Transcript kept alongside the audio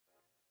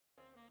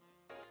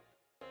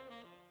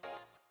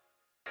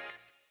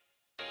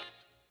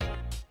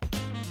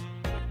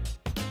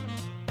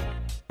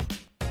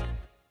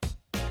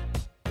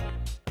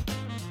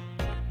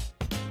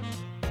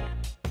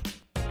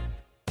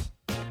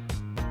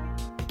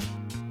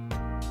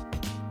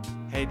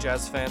Hey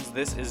Jazz fans,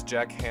 this is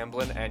Jack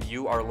Hamblin, and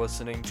you are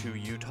listening to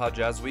Utah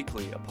Jazz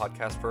Weekly, a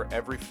podcast for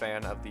every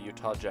fan of the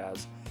Utah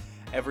Jazz.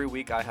 Every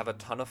week I have a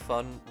ton of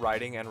fun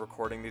writing and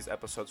recording these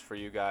episodes for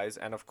you guys,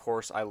 and of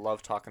course I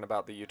love talking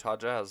about the Utah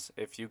Jazz.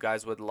 If you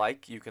guys would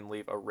like, you can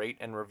leave a rate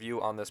and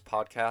review on this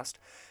podcast.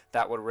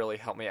 That would really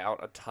help me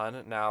out a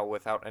ton. Now,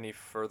 without any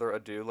further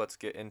ado, let's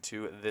get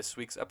into this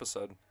week's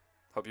episode.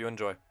 Hope you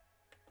enjoy.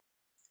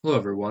 Hello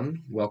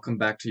everyone, welcome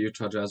back to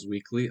Utah Jazz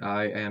Weekly.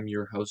 I am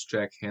your host,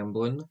 Jack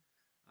Hamblin.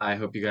 I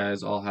hope you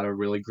guys all had a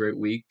really great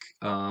week.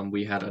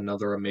 We had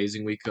another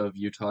amazing week of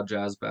Utah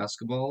Jazz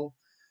basketball.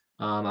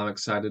 I'm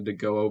excited to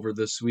go over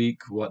this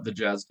week what the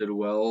Jazz did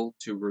well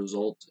to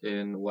result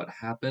in what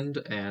happened,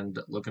 and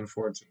looking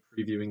forward to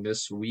previewing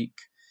this week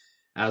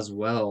as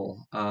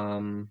well.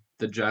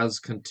 The Jazz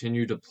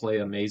continue to play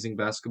amazing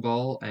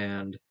basketball,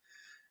 and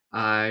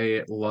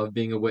I love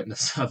being a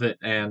witness of it,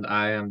 and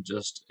I am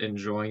just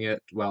enjoying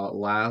it while it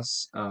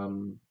lasts.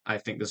 I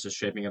think this is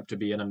shaping up to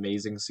be an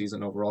amazing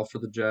season overall for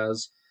the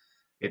Jazz.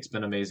 It's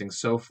been amazing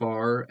so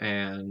far,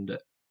 and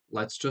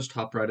let's just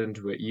hop right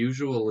into it.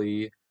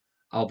 Usually,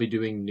 I'll be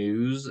doing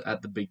news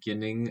at the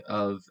beginning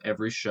of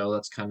every show.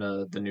 That's kind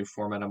of the new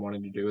format I'm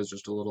wanting to do, is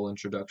just a little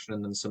introduction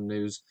and then some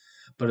news.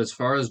 But as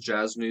far as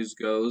Jazz news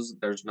goes,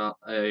 there's not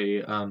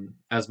a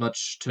as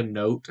much to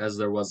note as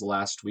there was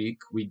last week.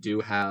 We do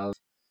have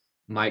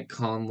Mike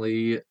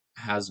Conley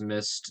has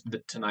missed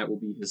that tonight will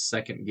be his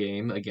second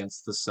game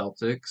against the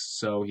Celtics,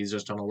 so he's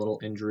just on a little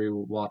injury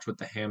watch with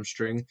the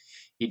hamstring.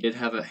 He did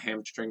have a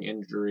hamstring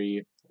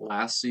injury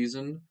last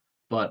season,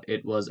 but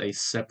it was a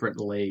separate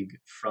leg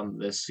from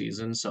this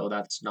season, so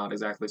that's not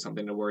exactly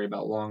something to worry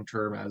about long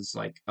term as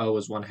like, oh,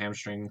 is one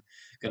hamstring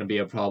going to be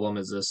a problem?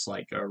 Is this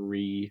like a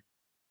re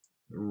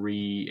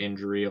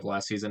injury of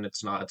last season?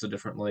 It's not, it's a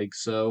different leg.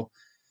 So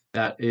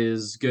that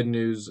is good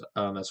news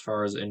as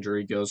far as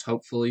injury goes.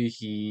 Hopefully,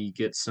 he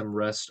gets some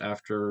rest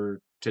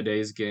after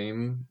today's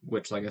game,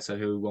 which, like I said,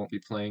 he won't be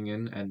playing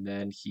in, and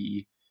then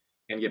he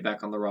can get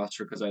back on the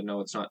roster because I know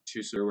it's not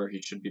too severe where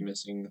he should be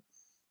missing too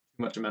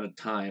much amount of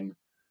time.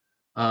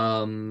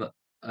 Um,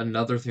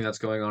 Another thing that's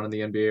going on in the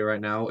NBA right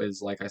now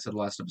is, like I said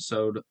last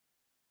episode,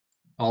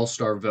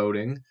 All-Star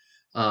voting.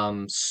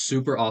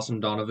 Super awesome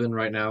Donovan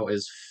right now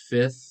is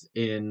fifth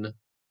in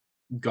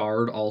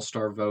guard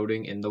All-Star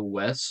voting in the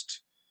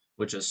West,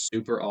 which is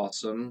super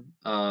awesome.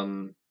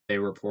 They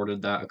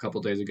reported that a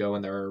couple days ago,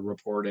 and they're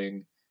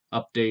reporting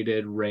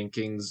updated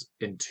rankings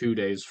in 2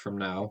 days from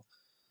now,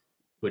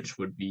 which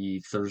would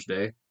be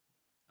Thursday.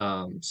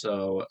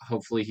 So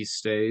hopefully he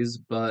stays.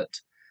 But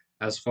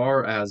as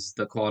far as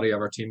the quality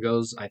of our team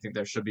goes, I think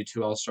there should be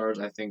two All Stars.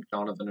 I think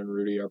Donovan and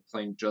Rudy are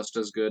playing just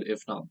as good,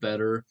 if not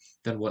better,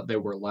 than what they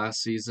were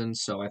last season.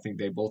 So I think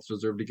they both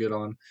deserve to get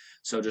on.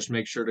 So just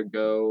make sure to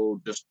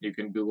go. Just you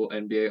can Google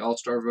NBA All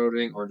Star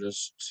voting, or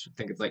just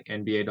think it's like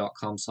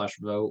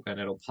nba.com/vote, and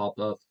it'll pop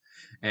up.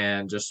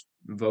 And just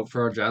vote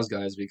for our Jazz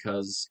guys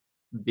because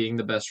being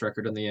the best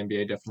record in the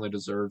NBA definitely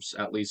deserves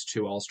at least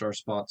two All Star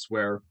spots.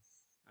 Where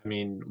I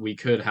mean, we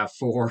could have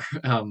four.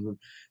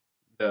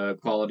 The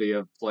quality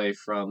of play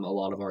from a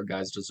lot of our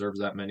guys deserves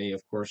that many.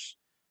 Of course,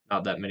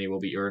 not that many will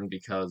be earned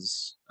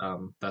because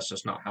that's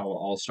just not how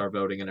all-star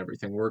voting and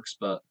everything works.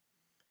 But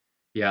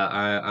yeah,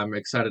 I'm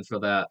excited for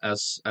that.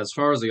 As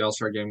far as the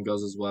all-star game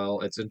goes as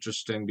well, it's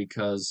interesting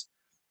because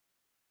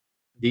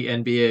the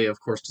NBA, of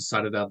course,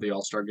 decided to have the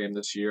all-star game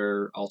this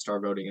year. All-star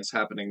voting is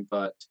happening,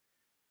 but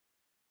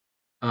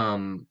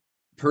um,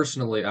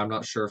 personally, I'm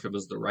not sure if it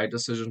was the right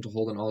decision to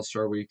hold an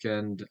all-star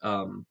weekend.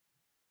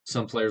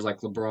 Some players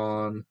like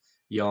LeBron,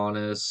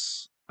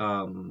 Giannis,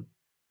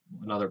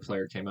 another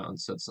player came out and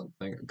said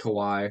something.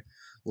 Kawhi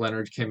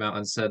Leonard came out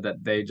and said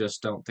that they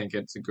just don't think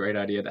it's a great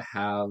idea to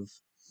have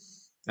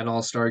an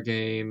All Star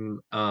game.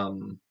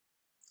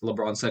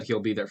 LeBron said he'll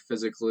be there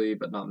physically,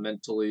 but not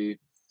mentally.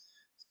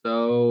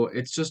 So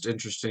it's just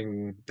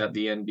interesting that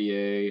the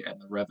NBA and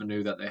the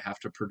revenue that they have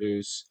to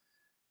produce,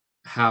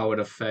 how it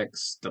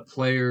affects the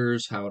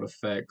players, how it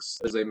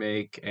affects as they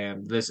make,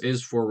 and this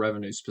is for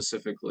revenue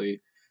specifically,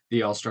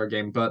 the All Star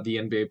game, but the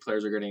NBA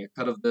players are getting a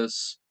cut of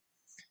this.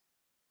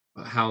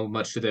 How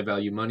much do they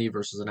value money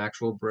versus an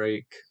actual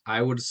break?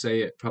 I would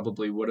say it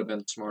probably would have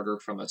been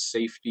smarter from a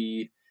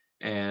safety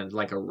and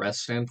like a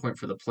rest standpoint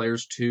for the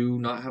players to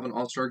not have an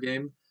All Star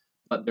game.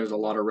 But there's a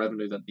lot of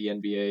revenue that the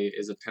NBA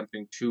is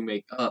attempting to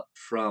make up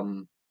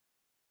from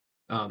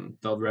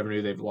the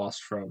revenue they've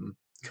lost from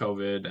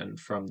COVID and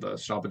from the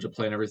stoppage of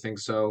play and everything.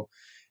 So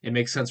it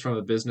makes sense from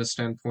a business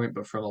standpoint,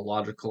 but from a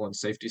logical and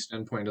safety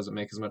standpoint, it doesn't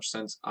make as much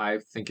sense. I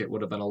think it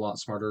would have been a lot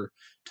smarter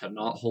to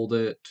not hold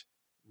it.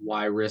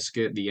 Why risk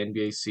it? The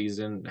NBA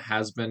season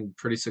has been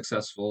pretty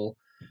successful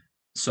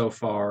so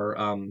far.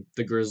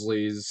 The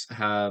Grizzlies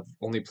have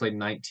only played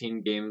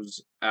 19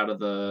 games out of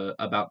the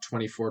about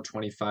 24,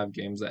 25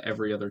 games that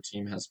every other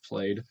team has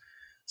played.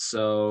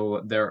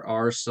 So there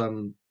are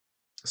some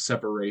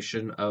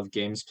separation of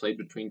games played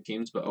between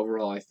teams, but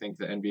overall, I think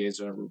the NBA has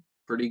done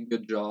a pretty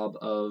good job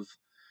of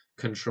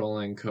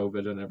controlling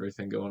COVID and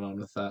everything going on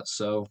with that.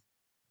 So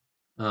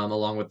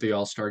along with the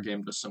All-Star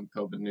game, just some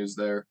COVID news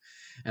there.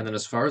 And then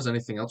as far as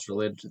anything else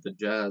related to the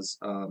Jazz,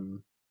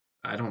 I'm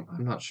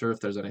not sure if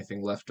there's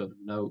anything left of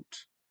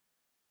note.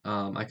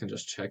 I can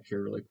just check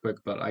here really quick,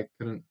 but I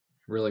couldn't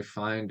really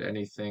find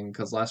anything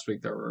because last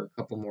week there were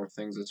a couple more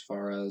things as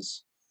far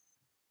as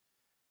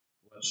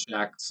what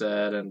Shaq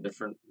said and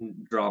different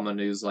drama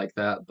news like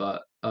that.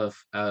 But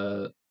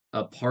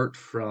apart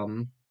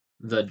from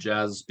the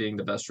Jazz being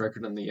the best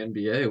record in the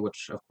NBA,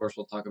 which of course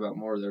we'll talk about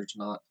more, there's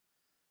not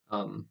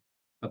um,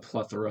 a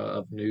plethora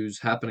of news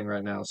happening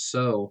right now.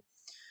 So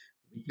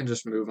we can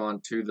just move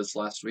on to this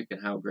last week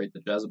and how great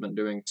the Jazz have been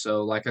doing.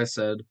 So, like I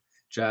said,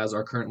 Jazz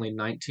are currently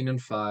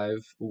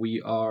 19-5.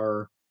 We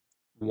are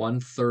one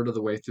third of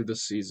the way through the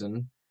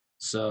season.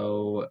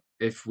 So,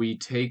 if we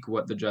take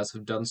what the Jazz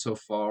have done so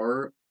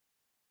far,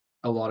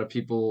 a lot of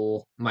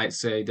people might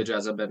say the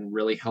Jazz have been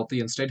really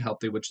healthy and stayed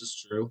healthy, which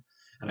is true.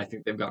 And I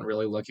think they've gotten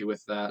really lucky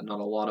with that. Not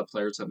a lot of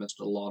players have missed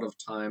a lot of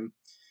time.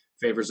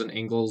 Favors and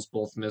Ingles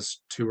both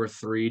missed two or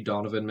three.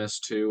 Donovan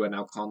missed two, and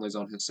now Conley's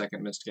on his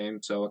second missed game,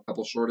 so a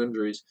couple short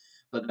injuries.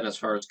 But then as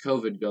far as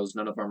COVID goes,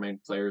 none of our main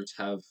players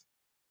have,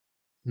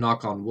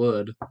 knock on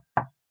wood,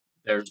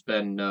 there's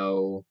been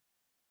no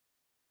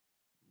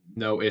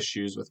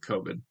issues with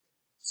COVID.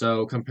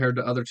 So compared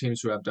to other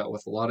teams who have dealt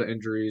with a lot of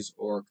injuries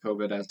or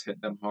COVID has hit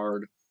them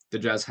hard, the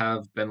Jazz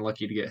have been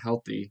lucky to get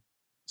healthy.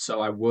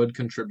 So I would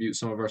contribute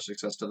some of our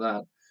success to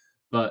that.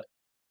 But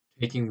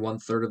taking one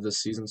third of the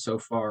season so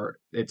far,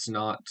 this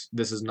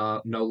is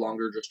not no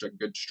longer just a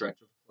good stretch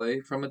of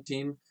play from a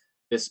team.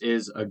 This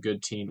is a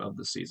good team of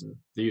the season.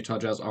 The Utah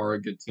Jazz are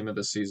a good team of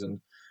the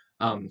season.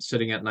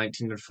 Sitting at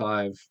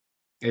 19-5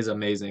 is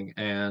amazing,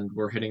 and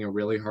we're hitting a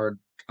really hard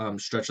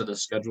stretch of the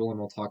schedule, and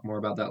we'll talk more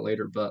about that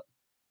later. But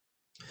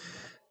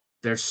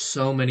there's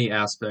so many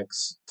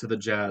aspects to the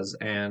Jazz,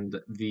 and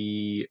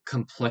the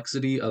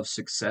complexity of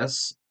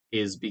success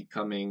is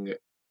becoming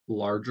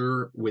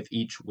larger with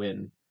each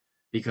win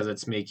because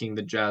it's making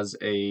the Jazz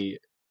a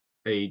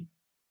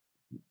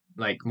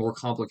like more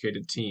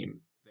complicated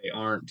team. They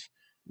aren't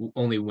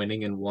only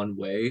winning in one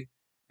way,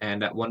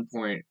 and at one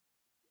point,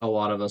 a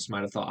lot of us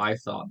might have thought I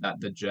thought that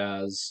the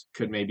Jazz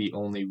could maybe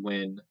only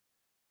win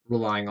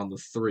relying on the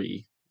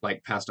three.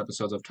 Like past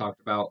episodes I've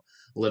talked about,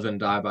 live and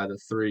die by the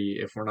three.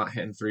 If we're not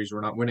hitting threes,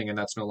 we're not winning, and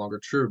that's no longer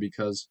true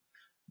because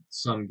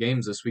some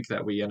games this week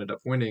that we ended up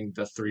winning,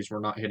 the threes were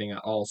not hitting at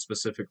all,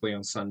 specifically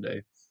on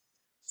Sunday.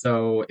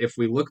 So if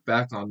we look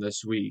back on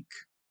this week,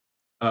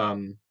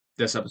 um,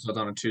 this episode's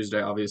on a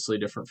Tuesday, obviously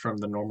different from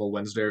the normal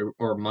Wednesday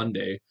or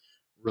Monday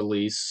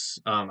release.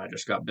 I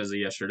just got busy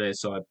yesterday,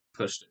 so I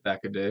pushed it back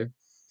a day.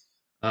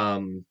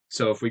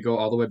 So if we go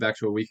all the way back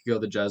to a week ago,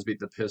 the Jazz beat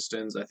the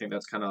Pistons. I think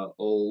that's kind of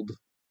old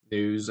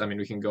news. I mean,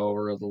 we can go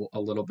over a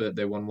little bit.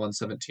 They won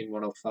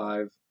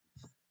 117-105.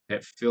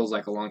 It feels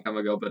like a long time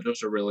ago, but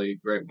just a really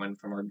great win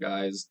from our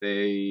guys.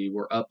 They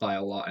were up by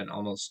a lot and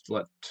almost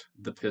let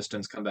the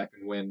Pistons come back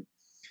and win.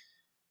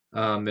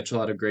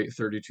 Mitchell had a great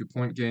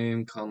 32-point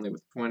game. Conley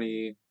with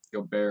 20.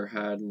 Gobert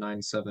had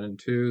 9, 7, and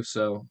 2.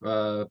 So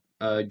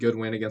a good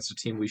win against a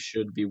team we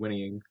should be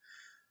winning.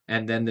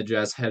 And then the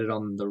Jazz headed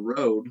on the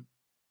road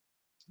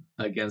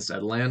against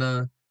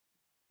Atlanta,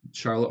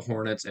 Charlotte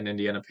Hornets, and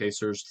Indiana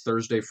Pacers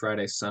Thursday,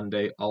 Friday,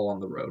 Sunday, all on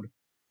the road.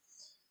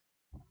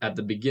 At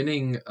the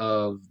beginning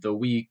of the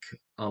week,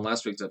 on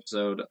last week's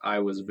episode, I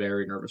was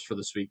very nervous for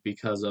this week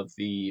because of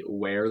the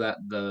wear that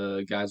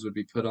the guys would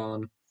be put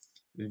on,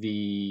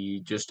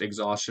 the just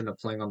exhaustion of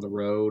playing on the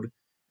road,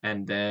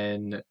 and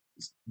then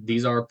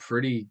these are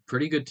pretty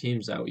good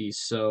teams out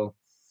east. So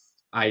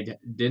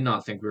did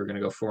not think we were going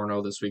to go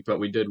 4-0 this week, but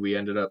we did. We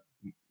ended up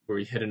where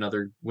we hit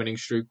another winning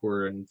streak.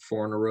 We're in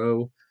four in a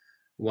row,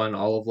 won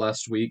all of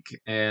last week,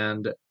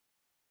 and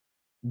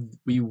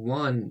we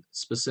won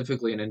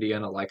specifically in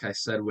Indiana, like I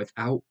said,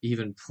 without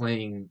even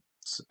playing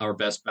our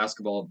best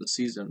basketball of the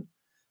season.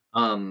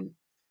 Um,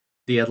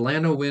 the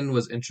Atlanta win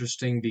was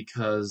interesting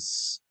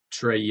because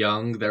Trae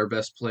Young, their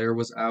best player,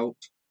 was out,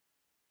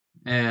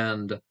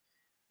 and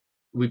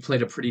we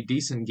played a pretty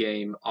decent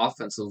game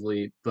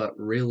offensively, but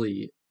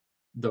really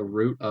the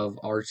root of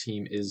our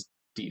team is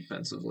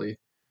defensively.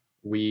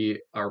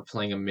 We are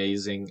playing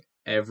amazing.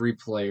 Every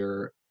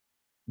player,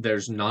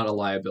 there's not a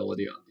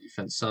liability on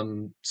defense.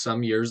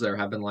 Some years there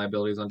have been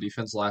liabilities on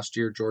defense. Last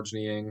year, George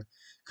Niang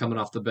coming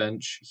off the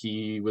bench,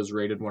 he was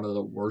rated one of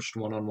the worst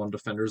one-on-one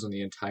defenders in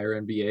the entire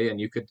NBA, and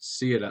you could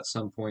see it at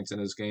some points in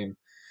his game,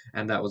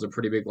 and that was a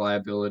pretty big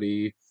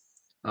liability.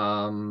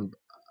 Um,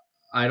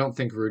 I don't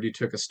think Rudy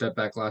took a step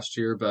back last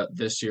year, but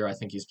this year I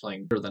think he's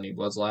playing better than he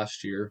was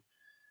last year.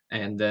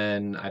 And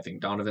then I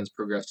think Donovan's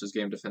progressed his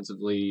game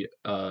defensively.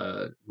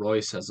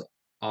 Royce has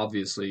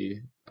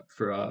obviously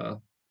for,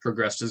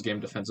 progressed his game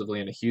defensively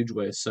in a huge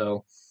way.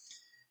 So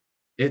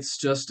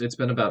it's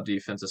been about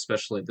defense,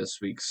 especially this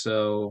week.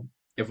 So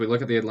if we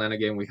look at the Atlanta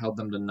game, we held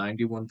them to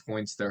 91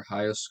 points. Their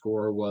highest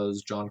score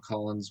was John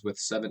Collins with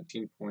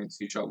 17 points.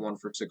 He shot 1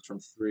 for 6 from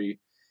three.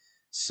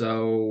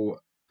 So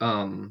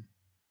um,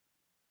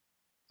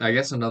 I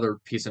guess another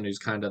piece of news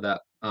kind of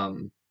that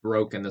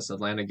broke in this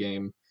Atlanta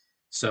game.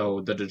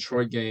 So the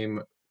Detroit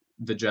game,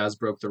 the Jazz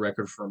broke the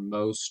record for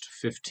most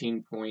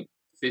 15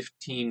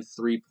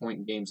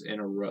 3-point games in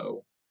a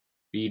row,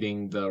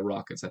 beating the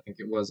Rockets. I think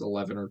it was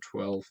 11 or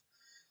 12.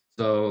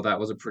 So that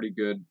was a pretty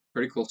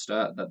cool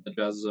stat that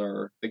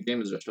the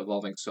game is just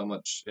evolving so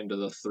much into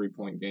the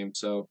 3-point game.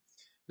 So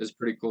it's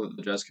pretty cool that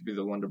the Jazz could be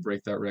the one to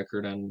break that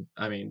record. And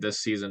I mean, this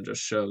season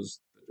just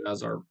shows the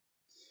Jazz are,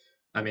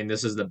 I mean,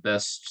 this is the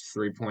best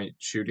 3-point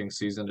shooting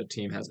season a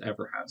team has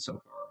ever had so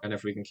far. And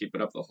if we can keep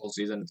it up the whole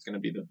season, it's going to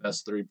be the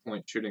best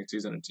 3-point shooting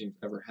season a team's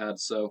ever had.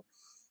 So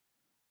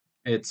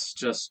it's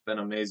just been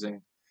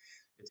amazing.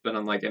 It's been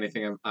unlike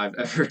anything I've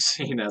ever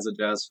seen as a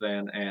Jazz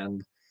fan.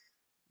 And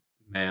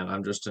man,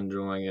 I'm just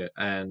enjoying it.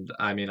 And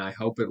I mean, I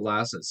hope it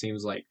lasts. It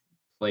seems like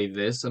play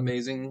this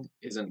amazing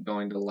isn't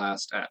going to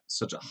last at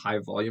such a high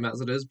volume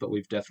as it is, but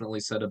we've definitely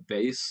set a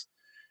base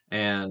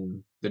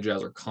and the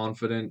Jazz are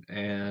confident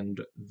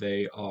and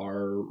they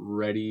are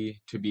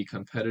ready to be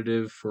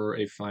competitive for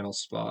a final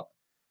spot.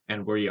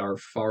 And we are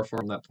far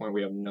from that point.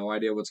 We have no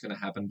idea what's going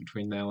to happen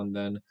between now and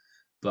then.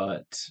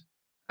 But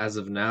as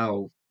of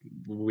now,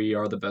 we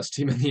are the best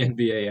team in the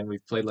NBA and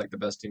we've played like the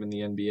best team in the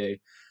NBA.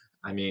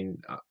 I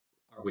mean, are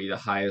we the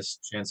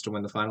highest chance to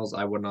win the finals?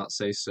 I would not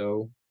say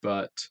so,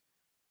 but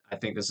I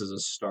think this is a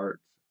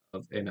start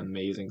of an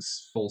amazing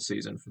full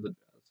season for the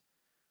Jazz.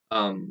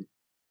 Um,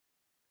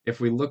 if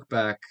we look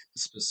back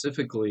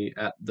specifically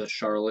at the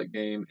Charlotte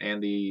game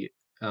and the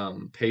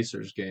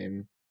Pacers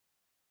game,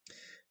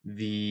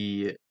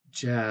 the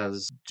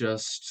Jazz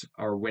just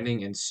are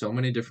winning in so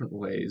many different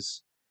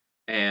ways,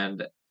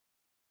 and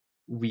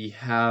we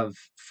have,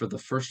 for the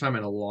first time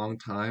in a long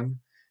time,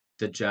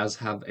 the Jazz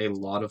have a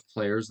lot of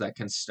players that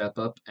can step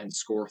up and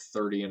score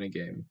 30 in a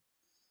game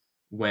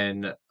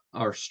when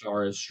our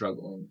star is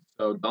struggling.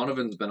 So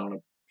Donovan's been on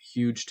a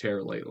huge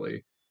tear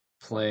lately,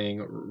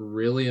 playing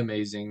really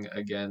amazing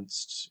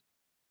against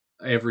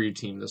every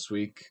team this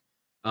week.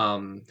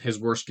 His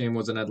worst game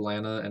was in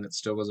Atlanta, and it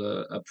still was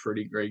a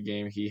pretty great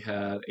game. He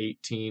had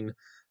 18,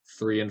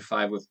 3 and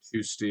 5 with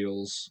 2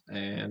 steals,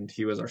 and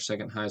he was our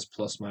second highest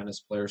plus minus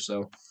player.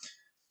 So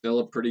still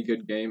a pretty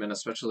good game, and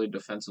especially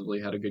defensively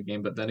had a good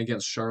game. But then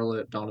against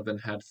Charlotte, Donovan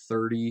had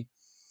 30,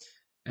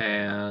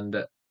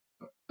 and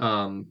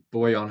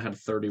Boyan had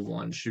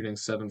 31, shooting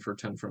 7 for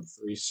 10 from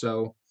three.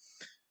 So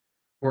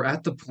we're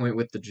at the point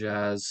with the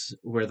Jazz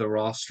where the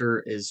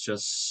roster is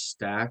just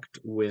stacked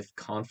with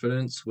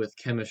confidence, with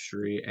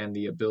chemistry, and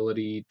the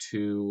ability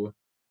to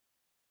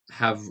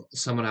have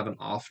someone have an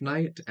off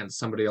night and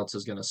somebody else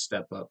is going to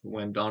step up.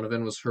 When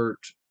Donovan was hurt,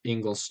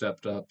 Ingles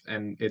stepped up,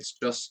 and it's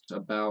just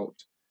about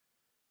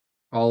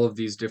all of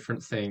these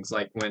different things.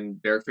 Like when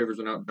Derek Favors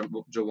went out,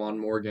 Jawan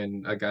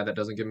Morgan, a guy that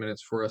doesn't get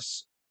minutes for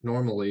us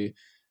normally,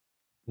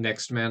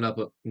 next man up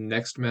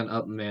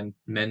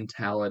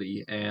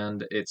mentality,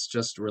 and it's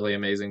just really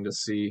amazing to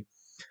see.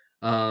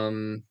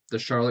 The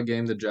Charlotte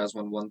game, the Jazz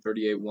won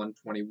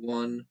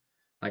 138-121.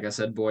 Like I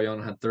said,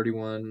 Boyan had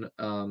 31,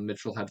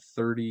 Mitchell had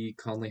 30,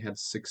 Conley had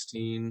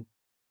 16.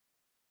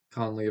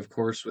 Conley, of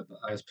course, with the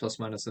highest plus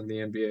minus in the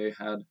NBA,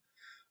 had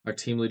our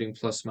team leading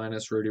plus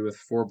minus. Rudy with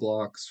 4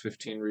 blocks,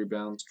 15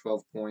 rebounds,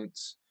 12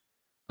 points.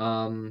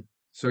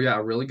 So yeah,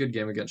 a really good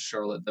game against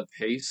Charlotte. The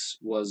pace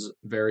was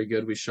very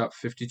good. We shot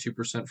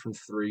 52% from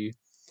three,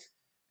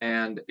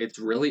 and it's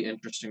really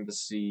interesting to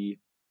see.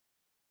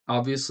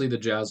 Obviously, the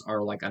Jazz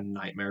are like a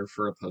nightmare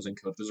for opposing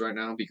coaches right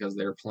now because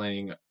they're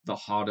playing the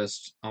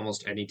hottest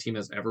almost any team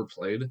has ever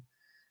played.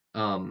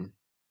 Um,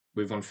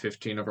 we've won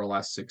 15 of our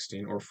last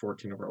 16 or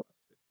 14 of our last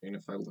 15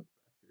 if I look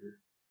back here.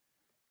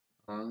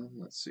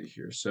 Let's see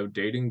here. So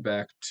dating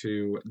back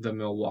to the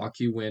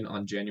Milwaukee win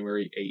on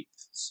January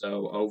 8th,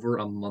 so over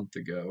a month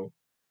ago,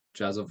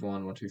 Jazz have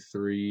won 1, 2,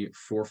 3,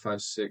 4,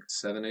 5, 6,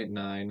 7, 8,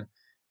 9,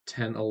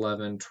 10,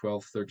 11,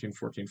 12, 13,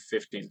 14,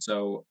 15.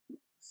 So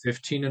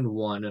 15 and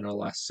 1 in our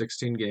last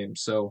 16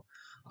 games. So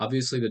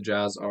obviously the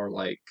Jazz are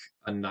like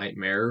a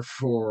nightmare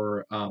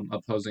for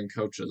opposing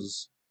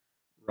coaches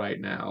right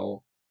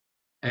now.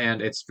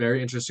 And it's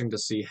very interesting to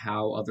see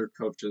how other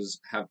coaches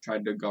have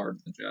tried to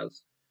guard the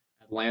Jazz.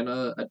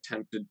 Atlanta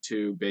attempted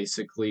to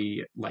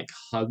basically like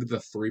hug the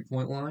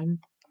 3-point line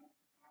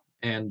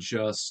and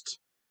just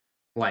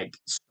like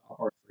stop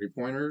our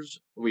 3-pointers.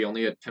 We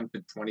only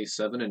attempted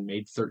 27 and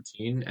made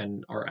 13,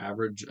 and our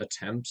average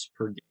attempts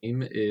per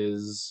game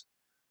is,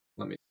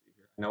 let me see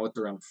here. I know it's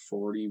around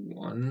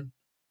 41.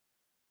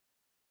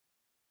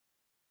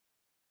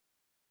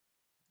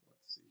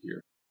 Let's see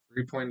here.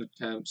 3-point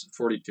attempts,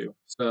 42.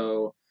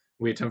 So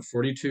we attempt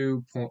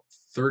 42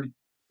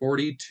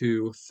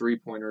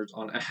 3-pointers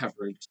on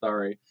average,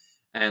 sorry.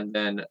 And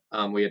then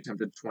we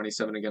attempted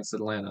 27 against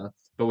Atlanta,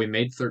 but we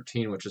made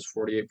 13, which is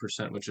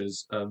 48%, which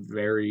is a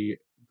very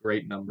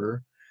great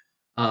number.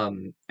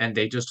 And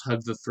they just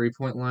hugged the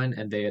 3-point line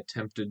and they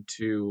attempted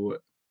to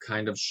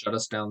kind of shut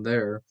us down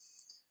there.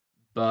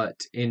 But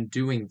in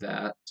doing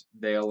that,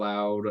 they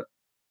allowed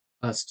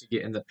us to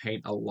get in the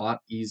paint a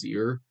lot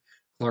easier.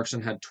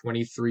 Clarkson had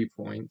 23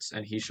 points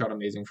and he shot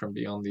amazing from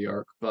beyond the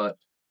arc, but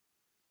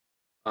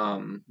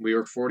We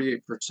were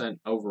 48%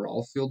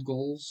 overall field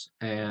goals,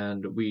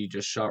 and we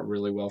just shot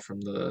really well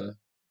from the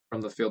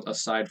field,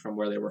 aside from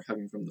where they were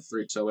coming from the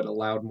three. So it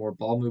allowed more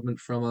ball movement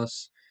from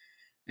us,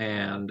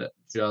 and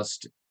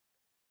just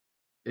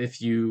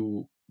if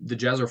you the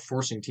Jazz are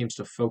forcing teams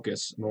to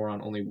focus more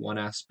on only one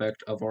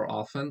aspect of our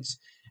offense,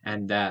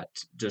 and that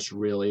just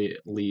really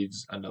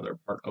leaves another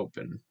part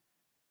open.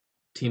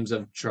 Teams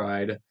have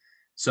tried,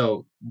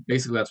 so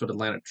basically that's what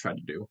Atlanta tried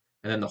to do,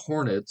 and then the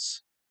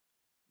Hornets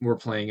were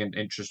playing an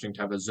interesting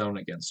type of zone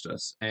against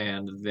us,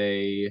 and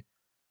they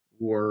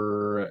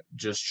were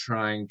just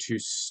trying to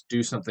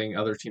do something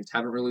other teams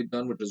haven't really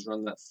done, which is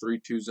run that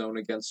 3-2 zone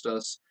against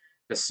us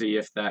to see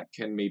if that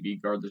can maybe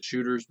guard the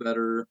shooters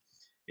better,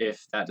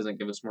 if that doesn't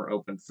give us more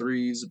open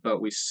threes.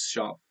 But we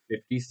shot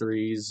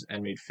 53s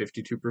and made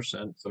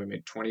 52%. So we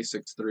made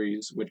 26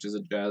 threes, which is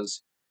a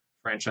Jazz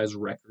franchise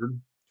record.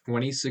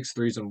 26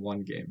 threes in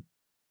one game.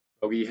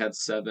 Bogey had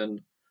 7,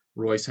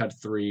 Royce had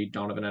 3,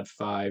 Donovan had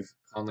 5,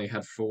 Conley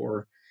had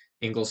 4,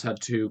 Ingles had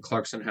 2,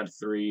 Clarkson had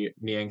 3,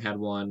 Niang had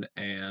 1,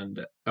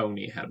 and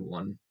Oni had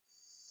 1.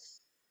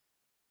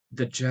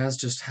 The Jazz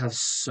just have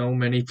so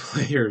many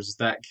players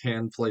that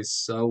can play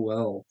so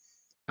well.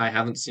 I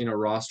haven't seen a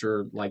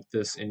roster like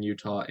this in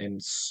Utah in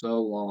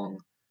so long,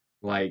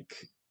 like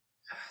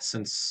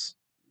since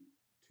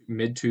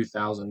mid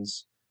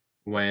 2000s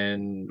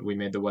when we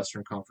made the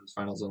Western Conference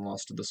Finals and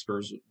lost to the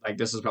Spurs. Like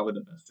this is probably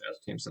the best Jazz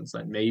team since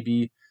then.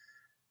 Maybe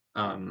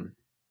um,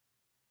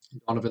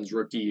 Donovan's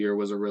rookie year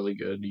was a really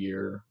good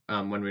year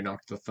when we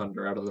knocked the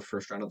Thunder out of the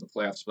first round of the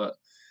playoffs, but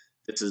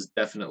this is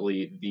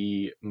definitely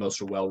the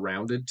most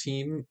well-rounded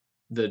team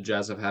the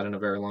Jazz have had in a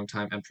very long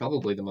time, and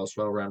probably the most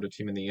well-rounded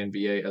team in the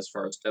NBA as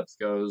far as depth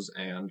goes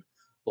and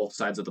both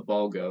sides of the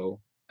ball go,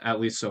 at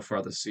least so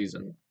far this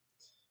season.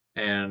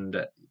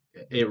 And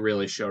it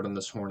really showed in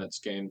this Hornets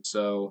game.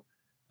 So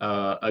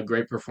a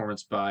great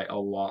performance by a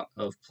lot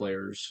of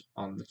players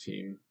on the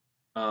team.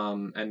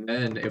 And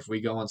then if we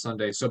go on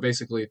Sunday, so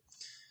basically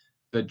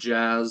the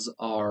Jazz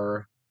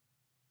are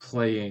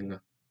playing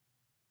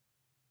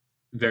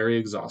very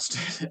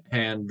exhausted,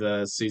 and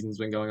the season's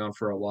been going on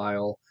for a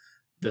while.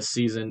 The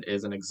season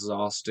is an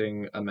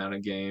exhausting amount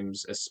of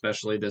games,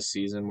 especially this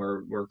season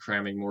where we're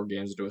cramming more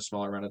games into a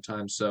smaller amount of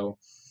time. So,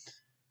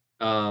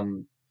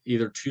 um,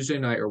 either Tuesday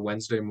night or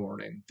Wednesday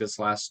morning, this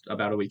last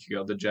about a week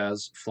ago, the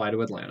Jazz fly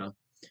to Atlanta.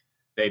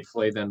 They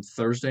play them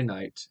Thursday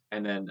night,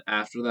 and then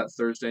after that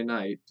Thursday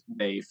night,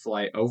 they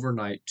fly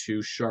overnight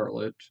to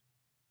Charlotte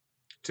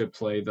to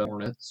play the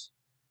Hornets.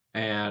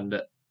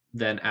 And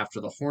then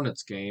after the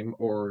Hornets game,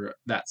 or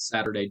that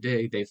Saturday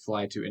day, they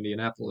fly to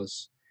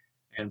Indianapolis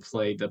and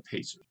play the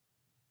Pacers.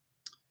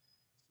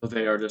 So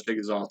they are just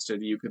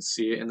exhausted. You could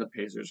see it in the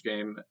Pacers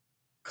game.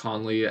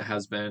 Conley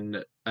has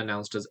been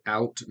announced as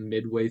out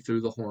midway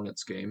through the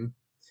Hornets game,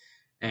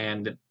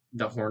 and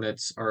the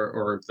Hornets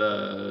or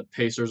the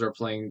Pacers are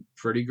playing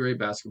pretty great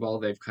basketball.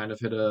 They've kind of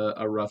hit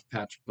a rough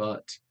patch,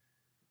 but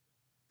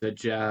the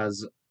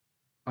Jazz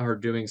are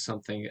doing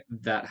something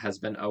that has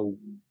been a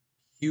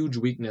huge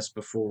weakness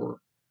before,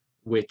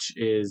 which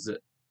is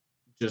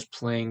just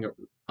playing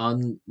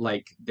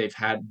unlike they've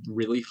had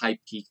really high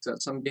peaks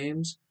at some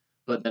games,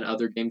 but then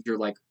other games you're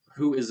like,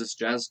 who is this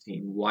Jazz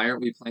team? Why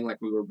aren't we playing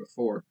like we were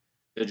before?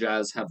 The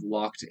Jazz have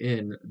locked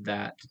in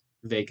that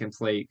they can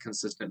play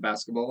consistent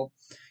basketball,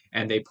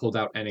 and they pulled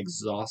out an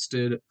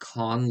exhausted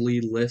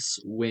Conley-less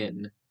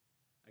win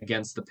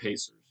against the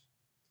Pacers.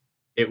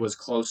 It was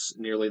close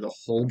nearly the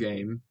whole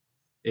game.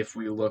 If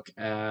we look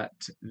at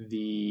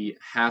the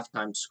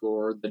halftime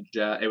score,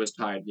 it was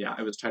tied. Yeah,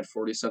 it was tied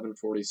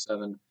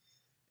 47-47.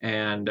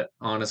 And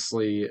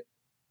honestly,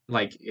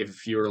 like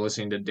if you were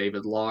listening to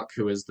David Locke,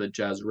 who is the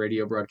Jazz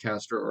radio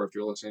broadcaster, or if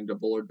you're listening to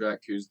Buller Jack,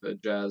 who's the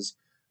Jazz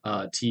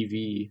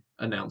TV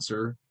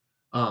announcer,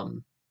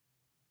 um,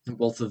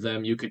 both of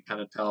them, you could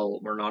kind of tell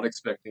we're not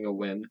expecting a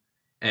win.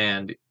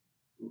 And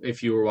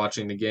if you were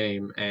watching the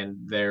game and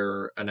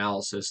their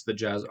analysis, the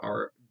Jazz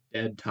are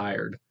dead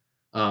tired.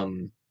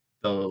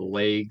 The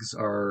legs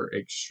are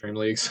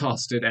extremely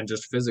exhausted, and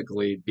just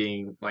physically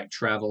being like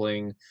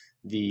traveling,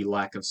 the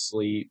lack of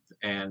sleep,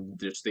 and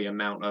just the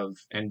amount of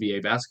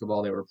NBA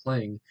basketball they were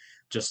playing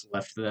just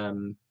left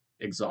them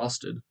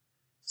exhausted.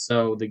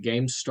 So the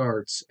game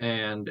starts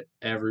and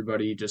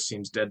everybody just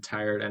seems dead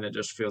tired, and it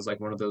just feels like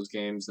one of those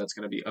games that's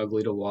going to be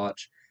ugly to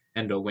watch,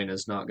 and a win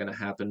is not going to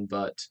happen.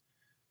 But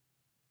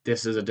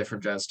this is a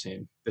different Jazz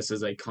team. This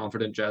is a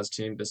confident Jazz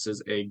team. This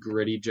is a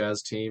gritty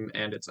Jazz team,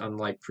 and it's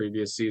unlike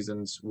previous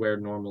seasons where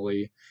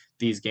normally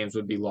these games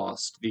would be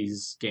lost.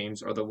 These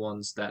games are the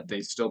ones that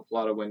they still pull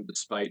out a win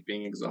despite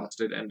being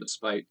exhausted and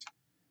despite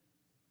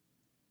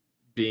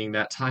being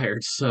that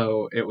tired.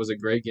 So it was a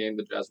great game.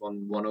 The Jazz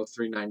won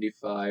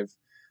 103-95.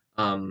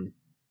 Um,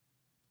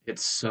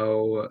 it's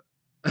so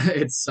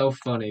it's so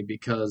funny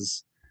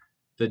because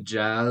the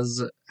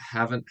Jazz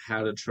haven't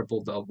had a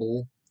triple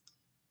double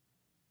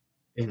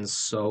in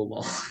so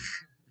long.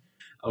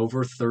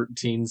 Over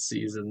 13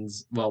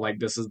 seasons. Well, like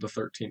this is the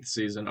 13th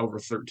season, over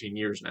 13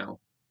 years now,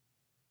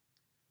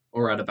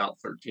 or at about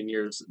 13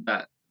 years,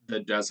 that the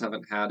Jazz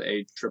haven't had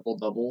a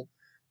triple-double.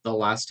 The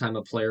last time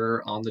a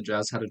player on the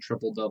Jazz had a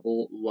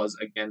triple-double was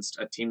against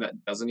a team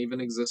that doesn't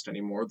even exist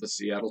anymore, the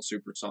Seattle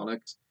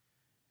Supersonics.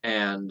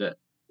 And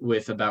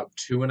with about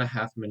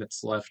 2.5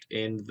 minutes left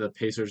in the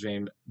Pacers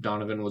game,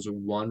 Donovan was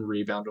one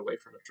rebound away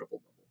from a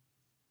triple-double.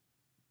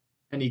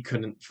 And he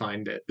couldn't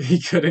find it. He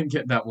couldn't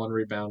get that one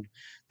rebound.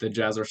 The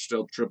Jazz are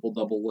still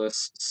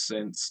triple-double-less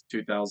since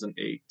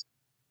 2008,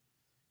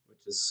 which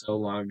is so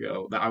long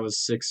ago. I was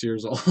 6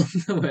 years old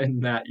in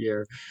that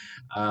year.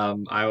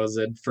 I was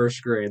in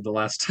first grade the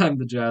last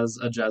time a Jazz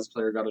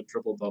player got a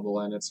triple double,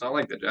 and it's not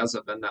like the Jazz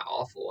have been that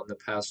awful in the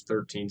past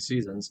 13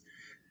 seasons.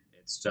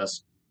 It's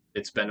just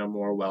it's been a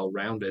more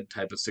well-rounded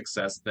type of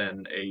success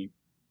than a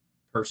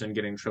person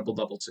getting triple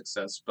double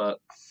success. But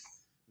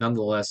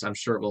nonetheless, I'm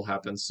sure it will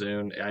happen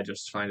soon. I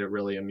just find it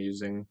really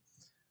amusing.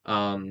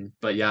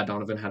 But yeah,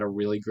 Donovan had a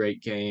really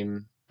great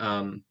game.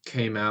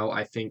 Came out,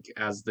 I think,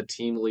 as the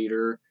team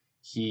leader.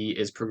 He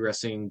is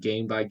progressing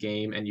game by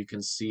game, and you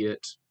can see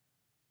it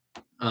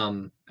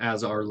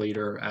as our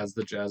leader, as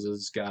the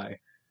Jazz's guy.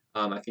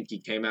 I think he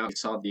came out, he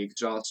saw the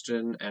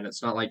exhaustion, and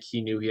it's not like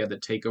he knew he had to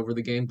take over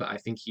the game, but I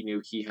think he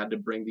knew he had to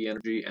bring the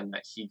energy and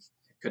that he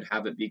could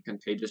have it be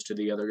contagious to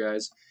the other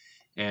guys.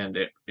 And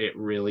it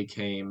really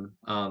came.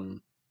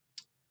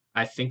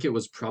 I think it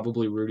was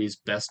probably Rudy's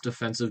best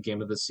defensive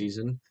game of the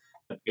season.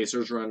 The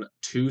Pacers run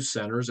two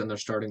centers in their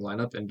starting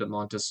lineup in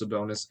Domantas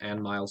Sabonis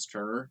and Miles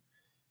Turner,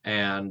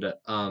 and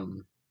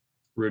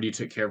Rudy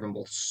took care of them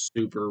both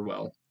super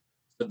well.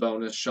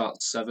 Sabonis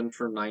shot 7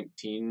 for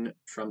 19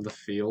 from the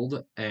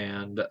field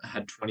and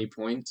had 20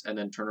 points, and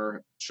then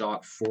Turner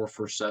shot 4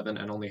 for 7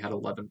 and only had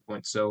 11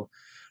 points. So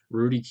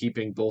Rudy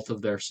keeping both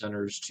of their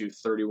centers to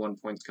 31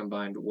 points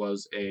combined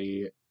was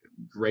a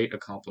great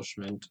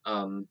accomplishment.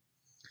 I'm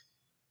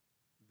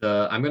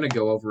going to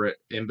go over it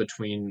in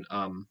between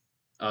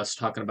us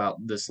talking about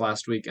this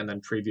last week and then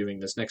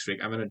previewing this next week.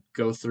 I'm going to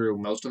go through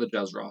most of the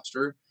Jazz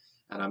roster,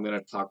 and I'm going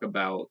to talk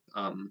about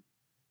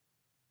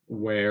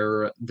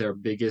where their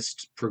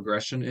biggest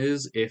progression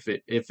is, if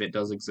it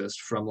does exist,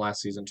 from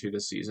last season to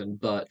this season.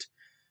 But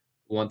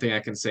one thing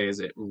I can say is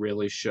it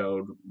really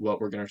showed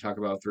what we're going to talk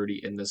about with Rudy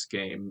in this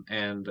game.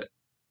 And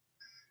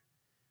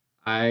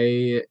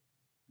to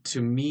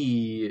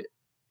me,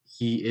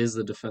 he is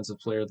the defensive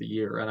player of the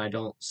year, and I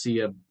don't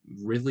see a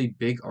really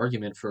big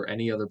argument for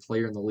any other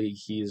player in the league.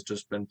 He's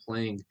just been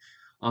playing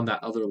on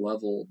that other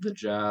level. The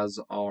Jazz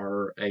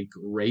are a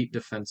great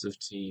defensive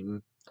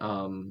team.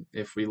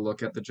 If we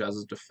look at the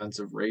Jazz's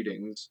defensive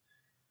ratings,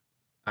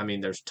 I mean,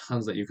 there's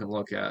tons that you can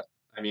look at.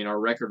 I mean, our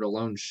record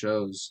alone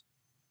shows,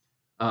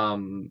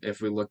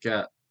 if we look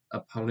at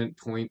opponent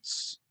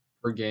points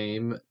per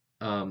game,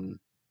 our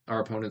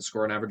opponents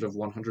score an average of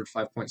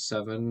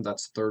 105.7.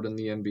 That's third in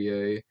the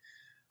NBA.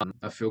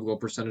 A field goal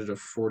percentage of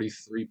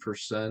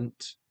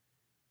 43%.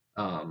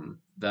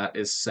 That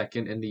is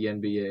second in the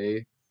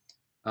NBA.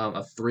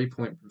 A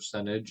 3-point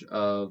percentage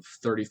of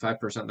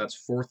 35%. That's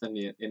fourth in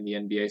the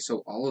NBA.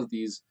 So all of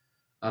these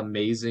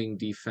amazing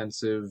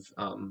defensive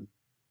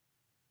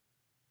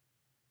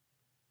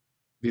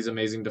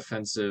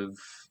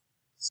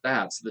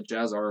stats, the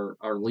Jazz are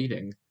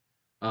leading.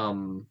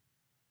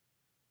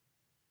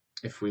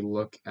 If we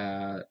look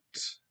at,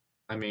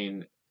 I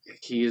mean,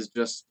 he is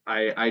just,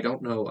 I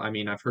don't know. I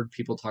mean, I've heard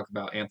people talk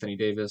about Anthony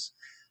Davis.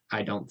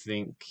 I don't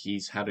think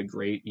he's had a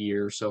great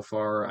year so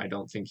far. I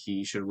don't think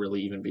he should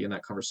really even be in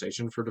that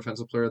conversation for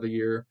Defensive Player of the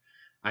Year.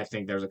 I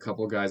think there's a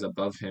couple guys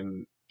above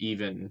him,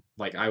 even,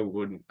 like, I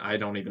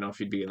don't even know if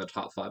he'd be in the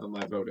top 5 of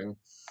my voting.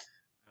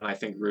 And I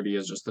think Rudy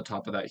is just the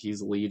top of that.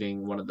 He's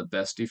leading one of the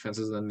best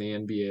defenses in the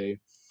NBA.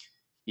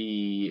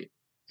 He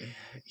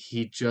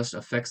just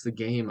affects the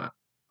game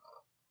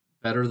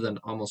better than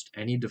almost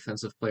any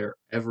defensive player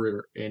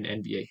ever in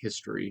NBA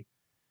history.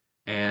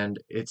 And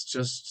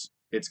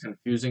it's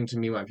confusing to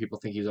me why people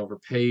think he's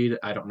overpaid.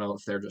 I don't know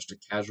if they're just a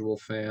casual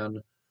fan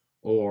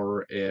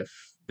or if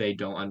they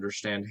don't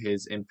understand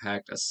his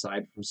impact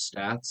aside from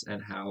stats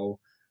and how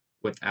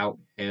without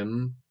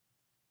him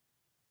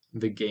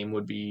the game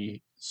would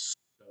be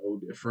so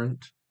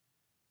different.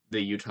 The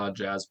Utah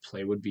Jazz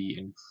play would be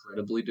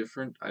incredibly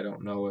different. I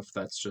don't know if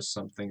that's just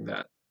something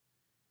that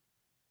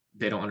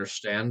they don't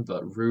understand,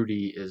 but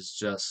Rudy is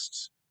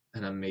just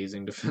an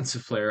amazing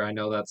defensive player. I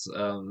know that's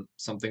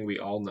something we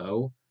all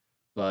know,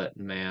 but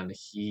man,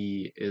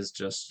 he is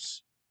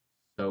just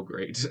so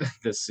great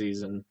this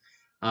season.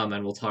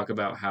 And we'll talk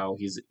about how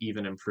he's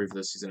even improved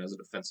this season as a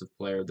defensive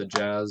player. The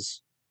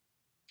Jazz,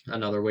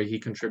 another way he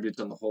contributes,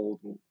 and the whole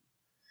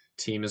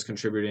team is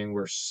contributing.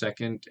 We're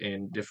second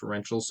in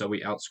differential, so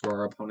we outscore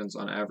our opponents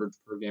on average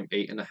per game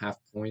 8.5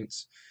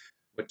 points,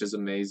 which is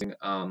amazing.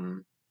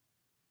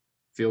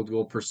 Field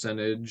goal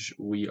percentage,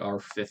 we are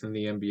fifth in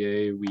the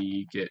NBA.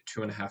 We get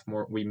 2.5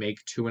 more. We make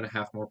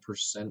 2.5 more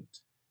percent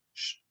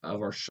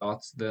of our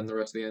shots than the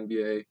rest of the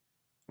NBA,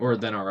 or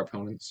than our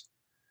opponents.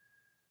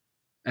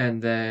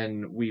 And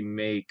then we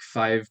make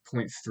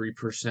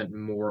 5.3%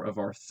 more of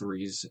our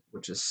threes,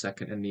 which is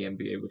second in the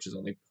NBA, which is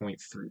only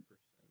 0.3%.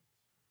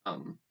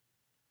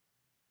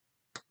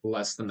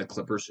 less than the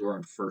Clippers, who are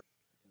in first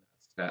in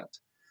that stat.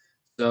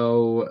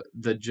 So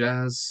the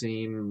Jazz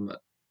seem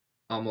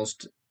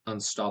almost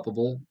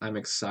unstoppable. I'm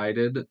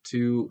excited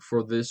to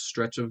for this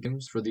stretch of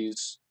games for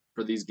these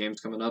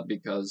games coming up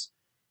because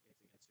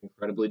it's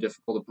incredibly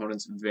difficult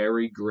opponents,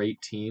 very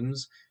great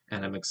teams,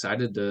 and I'm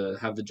excited to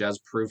have the Jazz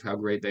prove how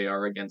great they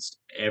are against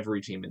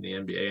every team in the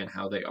NBA and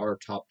how they are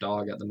top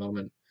dog at the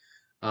moment.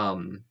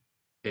 Um,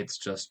 it's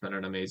just been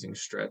an amazing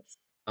stretch.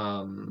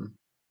 Um,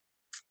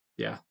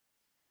 yeah,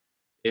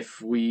 I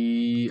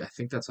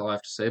think that's all I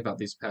have to say about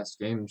these past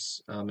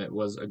games. It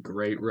was a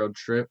great road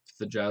trip.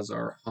 The Jazz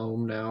are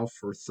home now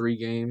for 4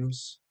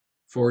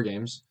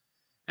 games,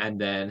 and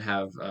then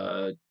have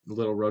a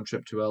little road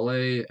trip to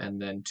LA,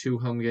 and then 2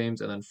 home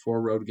games, and then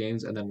 4 road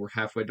games, and then we're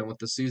halfway done with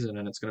the season,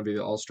 and it's going to be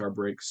the All-Star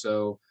break.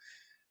 So,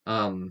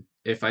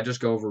 if I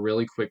just go over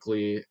really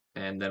quickly,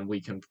 and then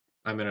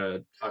I'm gonna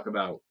talk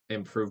about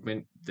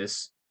improvement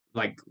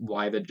like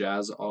why the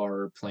Jazz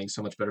are playing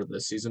so much better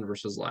this season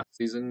versus last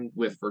season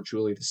with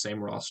virtually the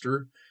same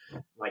roster,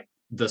 like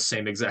the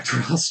same exact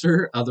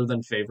roster, other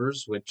than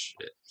Favors, which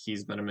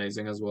he's been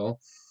amazing as well.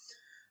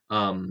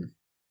 Um,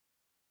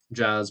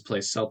 Jazz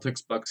plays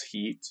Celtics, Bucks,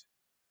 Heat.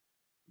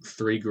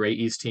 3 great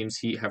East teams.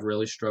 Heat have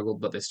really struggled,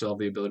 but they still have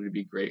the ability to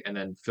be great. And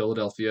then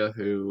Philadelphia,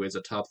 who is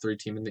a top 3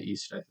 team in the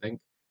East, I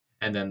think.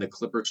 And then the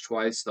Clippers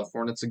twice, the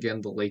Hornets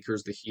again, the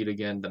Lakers, the Heat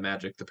again, the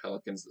Magic, the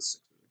Pelicans, the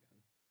Sixers again.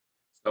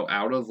 So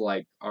out of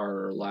like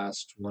our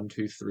last 1,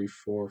 2, 3,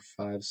 4,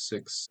 5,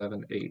 6,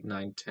 7, 8,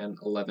 9, 10,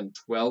 11,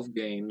 12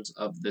 games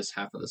of this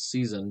half of the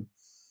season,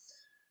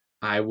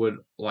 I would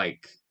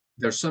like,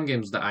 there's some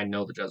games that I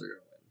know the Jazz are going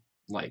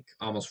to win, like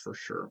almost for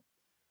sure.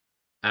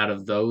 Out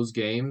of those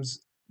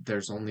games,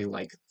 there's only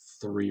like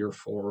 3 or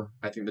 4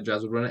 I think the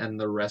Jazz would win, and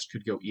the rest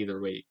could go either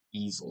way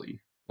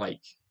easily.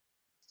 Like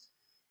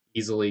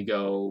easily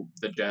go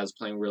the Jazz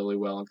playing really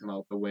well and come out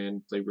with the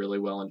win, play really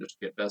well and just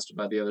get bested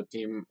by the other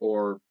team,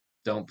 or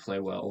don't play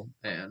well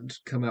and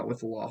come out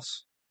with a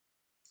loss.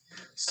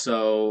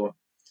 So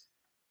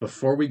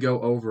before we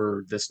go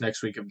over this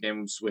next week of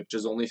games, which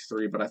is only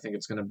 3, but I think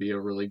it's going to be a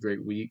really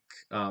great week.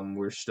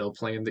 We're still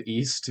playing the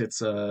East.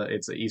 It's a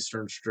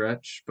Eastern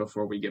stretch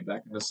before we get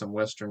back into some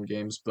Western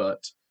games,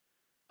 but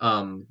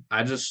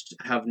I just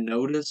have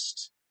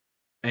noticed,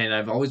 and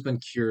I've always been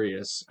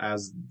curious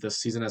as the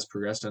season has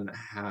progressed and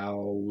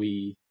how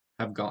we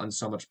have gotten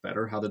so much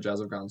better, how the Jazz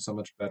have gotten so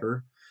much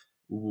better.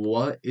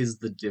 What is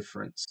the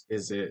difference?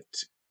 Is it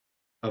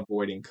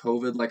avoiding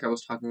COVID, like I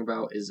was talking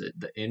about? Is it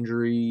the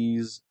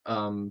injuries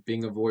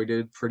being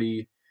avoided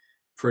pretty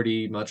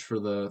much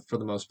for the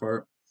most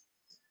part?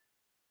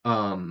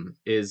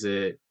 Is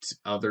it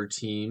other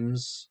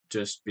teams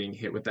just being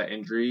hit with that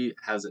injury?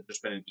 Has it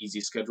just been an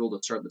easy schedule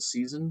to start the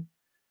season?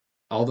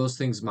 All those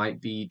things might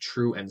be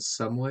true in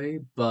some way,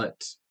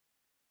 but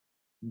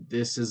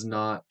this is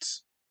not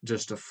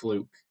just a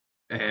fluke.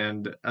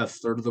 And a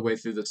third of the way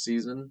through the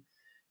season,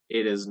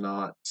 it is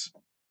not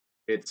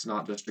it's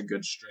not just a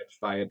good stretch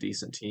by a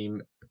decent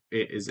team.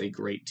 It is a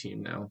great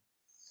team now.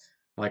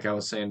 Like I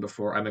was saying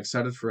before, I'm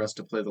excited for us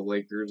to play the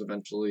Lakers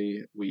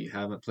eventually. We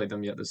haven't played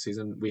them yet this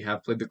season. We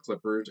have played the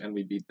Clippers and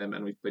we beat them,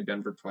 and we played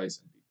Denver twice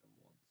and beat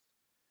them once.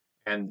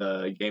 And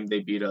the game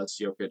they beat us,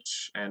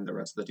 Jokic and the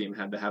rest of the team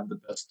had to have the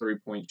best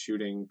 3-point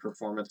shooting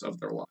performance of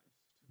their lives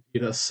to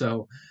beat us.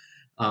 So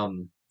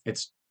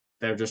it's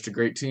they're just a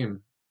great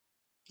team,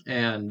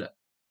 and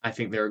I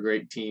think they're a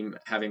great team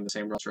having the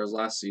same roster as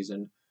last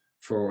season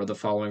for the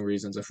following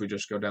reasons. If we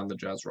just go down the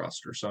Jazz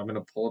roster, so I'm going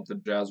to pull up the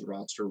Jazz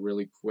roster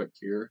really quick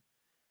here,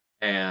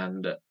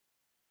 and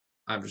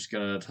I'm just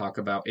going to talk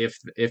about if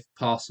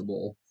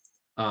possible,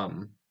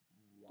 um,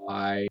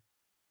 why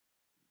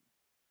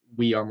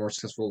we are more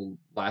successful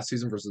last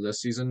season versus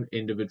this season,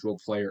 individual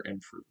player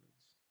improvements.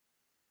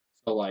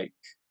 So like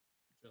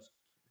just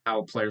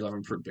how players have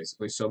improved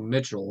basically. So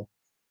Mitchell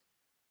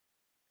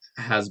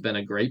has been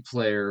a great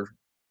player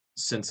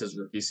since his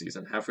rookie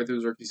season. Halfway through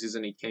his rookie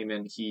season, he came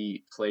in,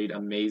 he played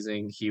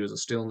amazing. He was a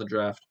steal in the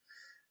draft.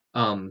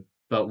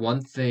 But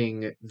one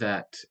thing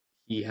that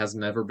he has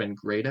never been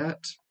great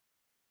at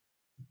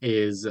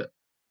is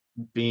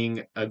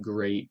being a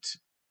great,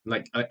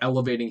 like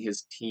elevating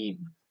his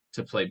team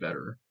to play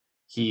better.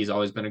 He's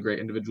always been a great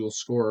individual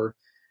scorer.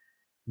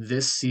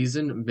 This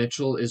season,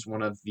 Mitchell is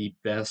one of the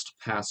best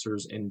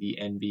passers in the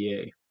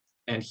NBA,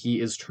 and he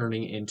is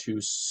turning into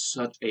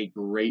such a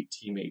great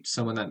teammate,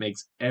 someone that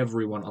makes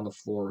everyone on the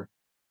floor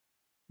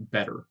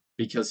better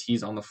because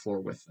he's on the floor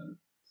with them.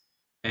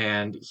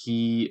 And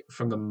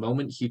from the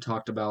moment he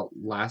talked about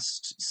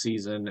last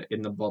season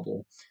in the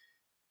bubble,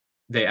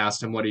 they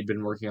asked him what he'd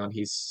been working on.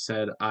 He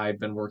said, I've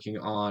been working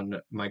on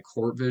my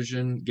court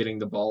vision, getting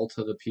the ball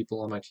to the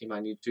people on my team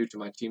I need to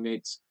my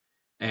teammates,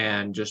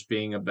 and just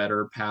being a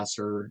better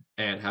passer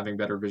and having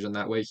better vision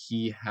that way.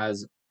 He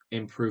has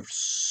improved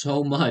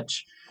so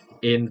much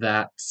in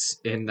that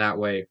in that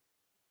way.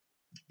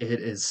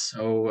 It is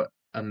so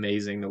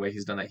amazing the way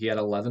he's done that. He had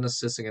 11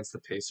 assists against the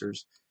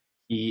Pacers.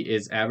 He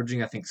is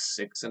averaging, I think,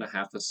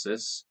 6.5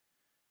 assists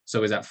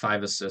So he's at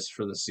 5 assists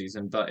for the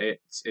season, but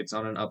it's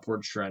on an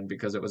upward trend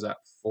because it was at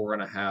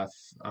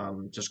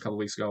 4.5 just a couple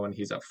weeks ago, and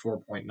he's at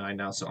 4.9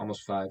 now, so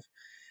almost 5.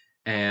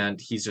 And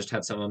he's just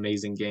had some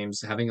amazing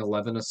games, having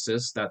 11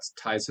 assists. That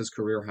ties his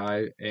career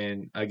high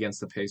in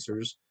against the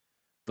Pacers.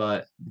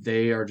 But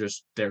they're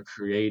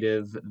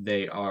creative.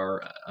 They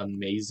are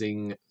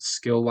amazing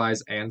skill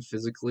wise and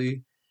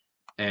physically.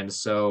 And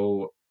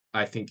so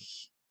I think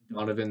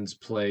Donovan's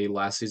play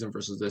last season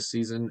versus this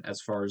season, as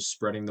far as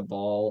spreading the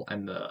ball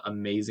and the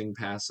amazing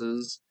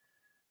passes,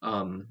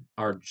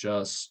 are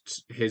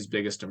just his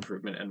biggest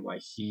improvement, and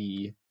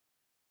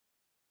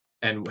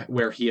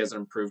where he has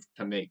improved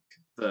to make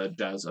the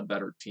Jazz a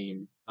better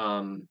team.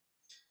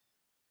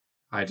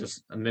 I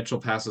just Mitchell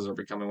passes are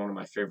becoming one of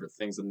my favorite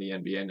things in the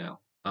NBA now.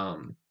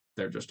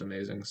 They're just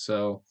amazing.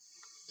 So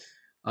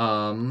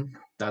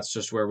that's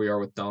just where we are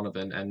with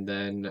Donovan. And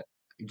then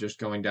just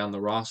going down the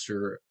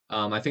roster,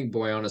 I think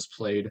Boyan has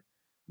played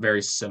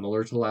very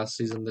similar to last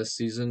season this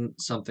season.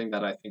 Something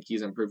that I think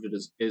he's improved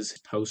is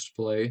post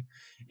play.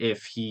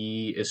 If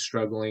he is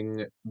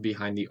struggling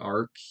behind the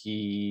arc,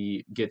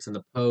 he gets in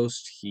the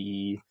post.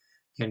 He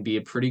can be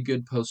a pretty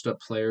good post up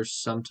player.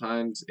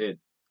 Sometimes it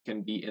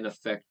can be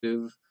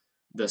ineffective.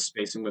 The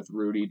spacing with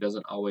Rudy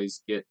doesn't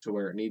always get to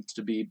where it needs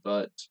to be,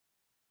 but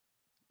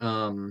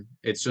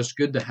it's just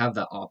good to have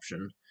that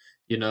option.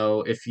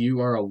 If you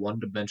are a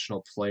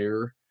one-dimensional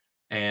player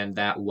and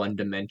that one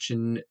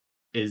dimension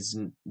is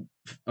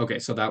okay,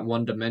 so that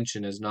one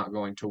dimension is not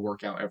going to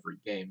work out every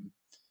game.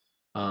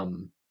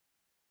 Um,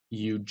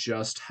 you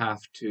just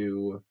have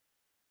to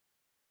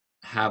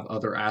have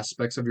other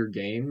aspects of your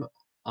game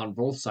on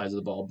both sides of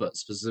the ball, but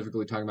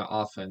specifically talking about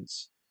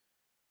offense,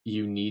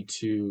 you need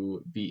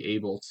to be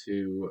able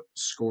to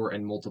score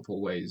in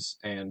multiple ways,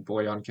 and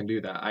Boyan can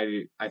do that.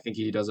 I think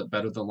he does it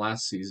better than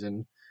last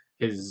season.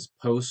 His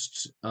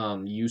post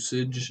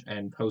usage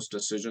and post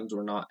decisions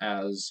were not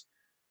as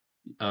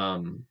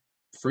um,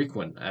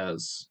 frequent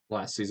as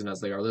last season as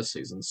they are this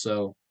season.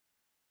 So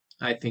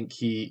I think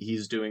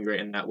he's doing great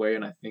in that way,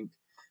 and I think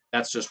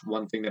that's just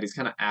one thing that he's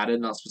kind of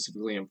added, not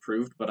specifically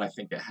improved, but I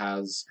think it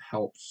has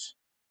helped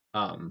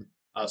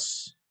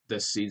us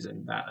this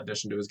season. That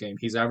addition to his game,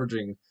 he's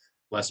averaging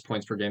less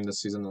points per game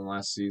this season than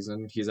last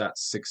season. He's at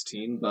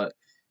 16, but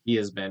he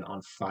has been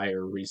on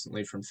fire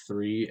recently from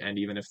three, and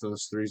even if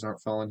those threes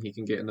aren't falling, he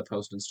can get in the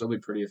post and still be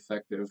pretty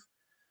effective.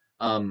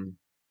 Um,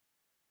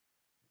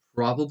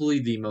 Probably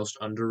the most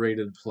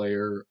underrated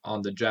player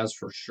on the Jazz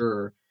for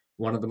sure,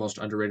 one of the most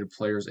underrated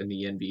players in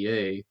the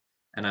NBA,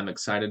 and I'm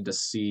excited to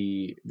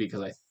see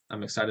because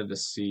I'm excited to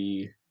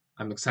see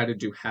I'm excited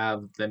to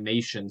have the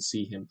nation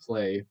see him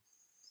play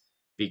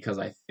because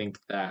I think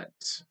that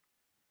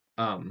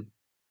um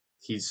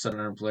he's such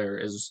an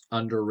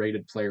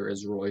underrated player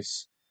is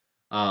Royce.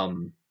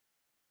 Um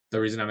the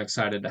reason I'm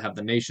excited to have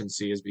the nation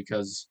see is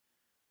because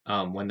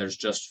when there's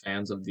just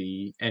fans of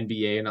the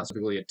NBA and not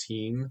specifically a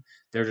team,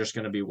 they're just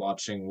going to be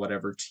watching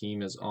whatever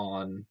team is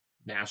on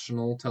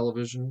national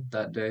television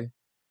that day,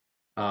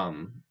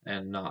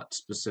 and not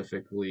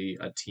specifically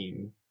a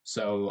team.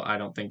 So I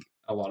don't think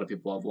a lot of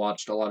people have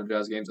watched a lot of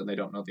Jazz games and they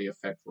don't know the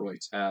effect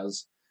Royce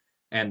has.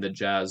 And the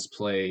Jazz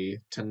play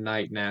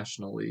tonight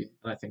nationally.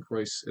 And I think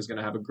Royce is going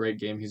to have a great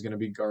game. He's going to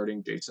be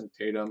guarding Jason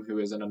Tatum, who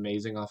is an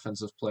amazing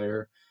offensive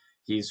player.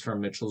 He's from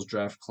Mitchell's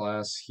draft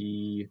class.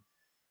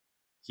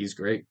 He's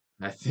great.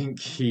 I think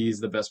he's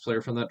the best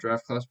player from that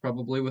draft class,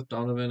 probably with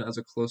Donovan as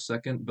a close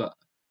second. But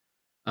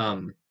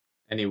um,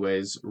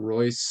 anyways,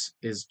 Royce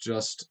is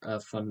just a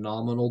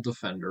phenomenal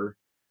defender.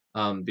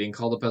 Being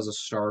called up as a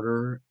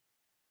starter,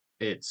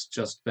 it's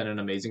just been an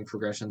amazing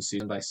progression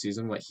season by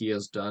season. What he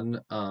has done,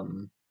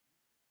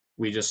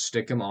 we just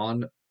stick him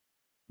on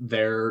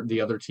the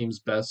other team's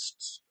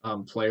best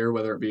player,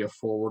 whether it be a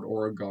forward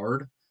or a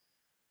guard.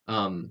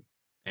 Um,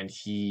 and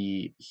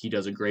he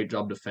does a great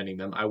job defending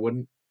them. I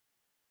wouldn't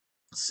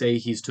say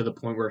he's to the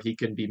point where he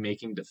can be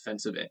making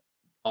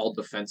all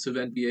defensive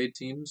NBA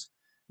teams.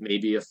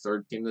 Maybe a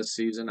third team this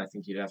season. I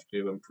think he'd have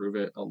to improve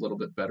it a little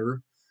bit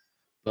better.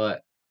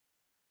 But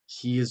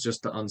he is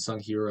just the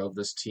unsung hero of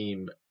this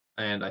team.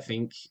 And I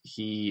think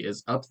he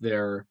is up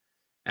there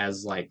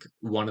as like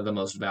one of the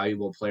most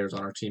valuable players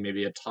on our team,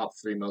 maybe a top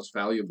three most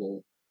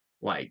valuable,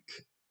 like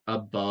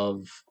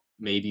above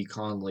maybe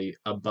Conley,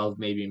 above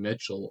maybe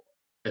Mitchell,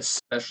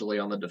 especially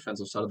on the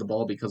defensive side of the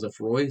ball. Because if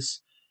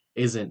Royce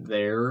isn't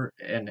there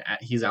and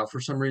he's out for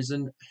some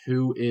reason,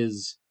 who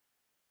is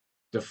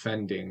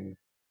defending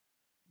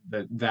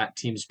that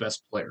team's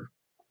best player?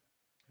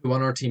 Who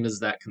on our team is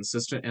that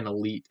consistent and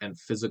elite and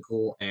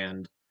physical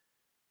and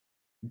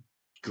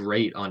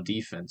great on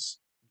defense,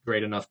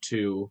 great enough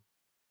to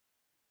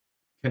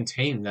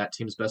contain that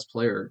team's best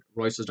player?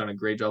 Royce has done a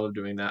great job of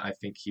doing that. I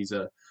think he's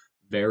a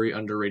very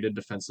underrated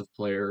defensive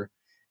player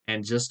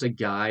and just a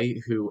guy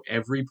who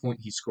every point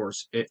he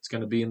scores, it's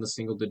going to be in the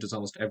single digits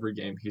almost every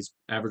game. He's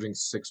averaging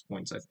 6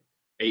 points, I think,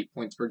 8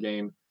 points per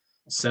game,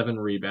 7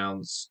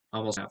 rebounds,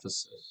 almost half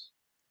assists.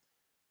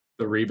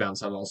 The rebounds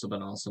have also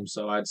been awesome.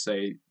 So I'd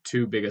say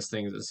two biggest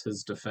things is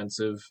his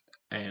defensive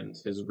and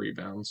his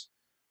rebounds.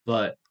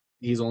 But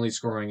he's only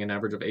scoring an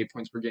average of 8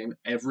 points per game.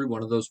 Every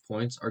one of those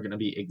points are going to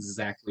be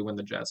exactly when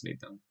the Jazz need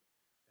them.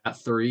 That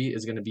three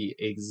is going to be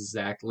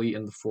exactly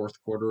in the fourth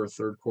quarter or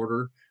third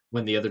quarter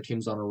when the other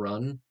team's on a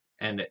run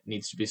and it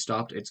needs to be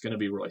stopped. It's going to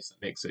be Royce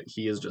that makes it.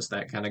 He is just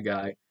that kind of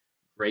guy.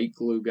 Great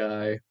glue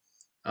guy.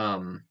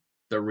 Um,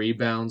 the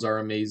rebounds are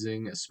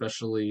amazing,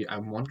 especially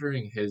I'm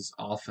wondering his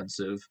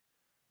offensive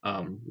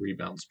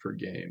rebounds per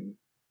game.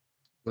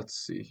 Let's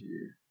see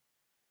here.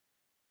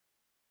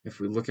 If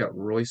we look at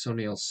Royce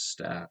O'Neal's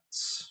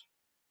stats,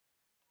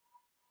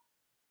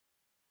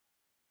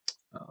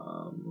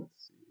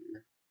 let's see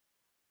here.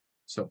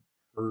 So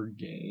per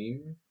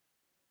game,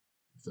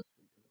 if this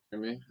will give it to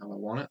me how I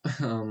want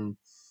it.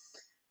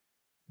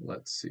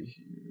 Let's see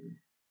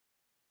here.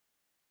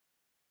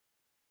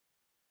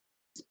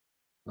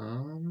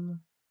 Um,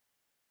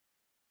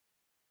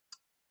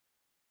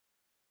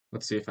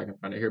 let's see if I can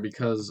find it here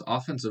because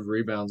offensive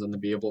rebounds and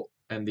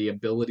the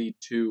ability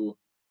to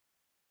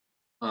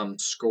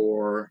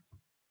score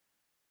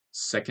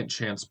second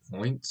chance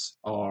points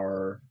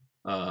are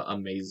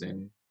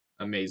amazing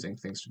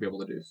things to be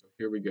able to do. So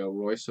here we go.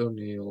 Royce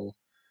O'Neal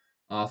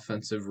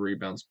offensive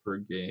rebounds per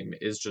game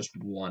is just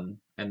one,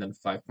 and then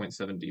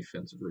 5.7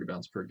 defensive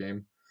rebounds per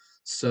game.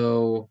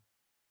 So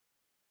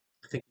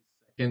I think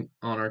he's second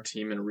on our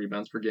team in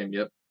rebounds per game.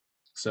 Yep.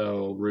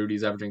 So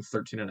Rudy's averaging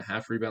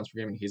 13.5 rebounds per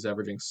game, and he's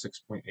averaging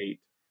 6.8.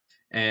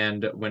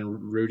 And when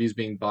Rudy's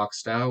being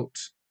boxed out,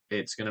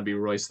 it's going to be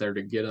Royce there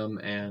to get him,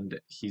 and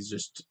he's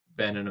just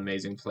been an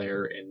amazing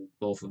player in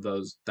both of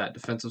those, that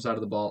defensive side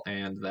of the ball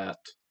and that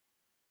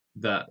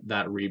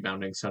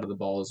rebounding side of the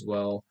ball as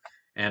well.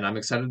 And I'm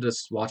excited to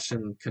watch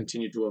him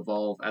continue to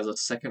evolve as a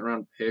second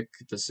round pick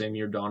the same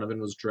year Donovan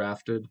was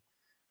drafted.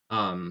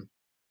 Um,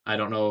 I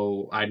don't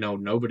know. I know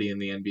nobody in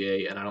the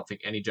NBA, and I don't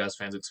think any Jazz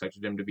fans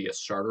expected him to be a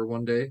starter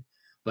one day.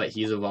 But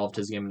he's evolved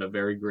his game in a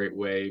very great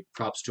way.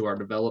 Props to our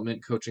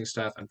development coaching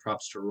staff, and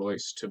props to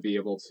Royce to be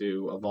able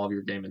to evolve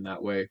your game in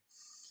that way.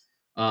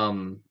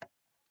 Um,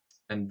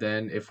 and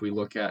then if we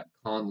look at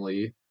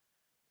Conley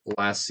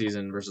last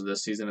season versus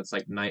this season, it's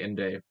like night and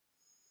day.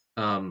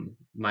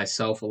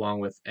 Myself, along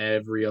with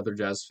every other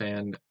Jazz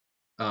fan,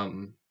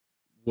 um,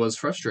 was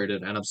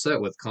frustrated and upset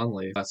with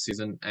Conley last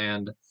season,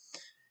 and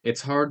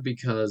it's hard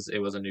because it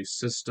was a new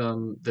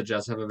system. The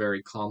Jazz have a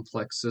very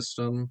complex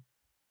system,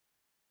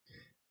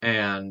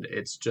 and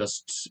it's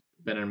just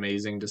been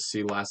amazing to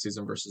see last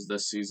season versus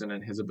this season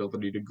and his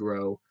ability to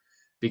grow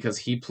because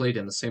he played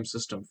in the same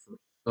system for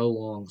so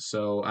long.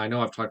 So I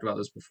know I've talked about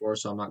this before,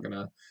 so I'm not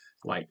gonna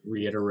like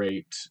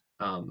reiterate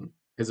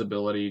his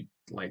ability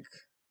like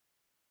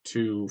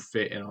to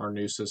fit in our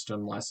new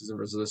system last season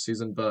versus this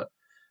season, but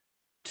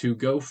to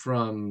go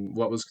from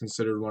what was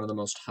considered one of the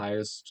most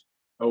highest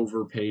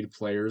overpaid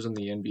players in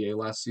the NBA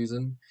last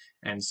season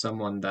and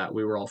someone that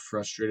we were all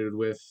frustrated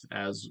with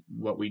as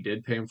what we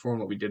did pay him for and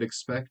what we did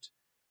expect.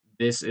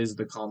 This is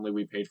the Conley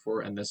we paid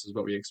for, and this is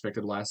what we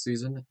expected last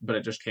season, but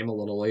it just came a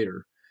little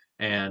later.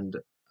 And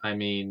I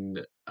mean,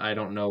 I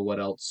don't know what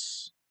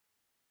else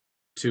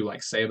to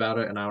like say about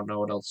it, and I don't know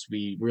what else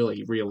we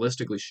really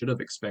realistically should have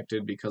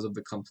expected because of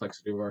the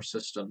complexity of our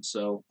system.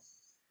 So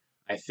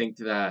I think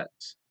that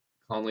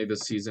Conley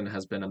this season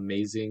has been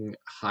amazing.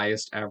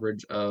 Highest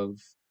average of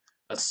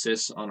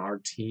assists on our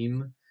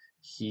team.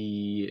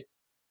 He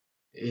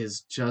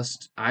is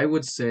just, I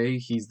would say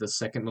he's the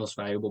second most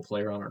valuable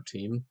player on our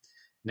team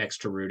next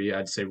to Rudy.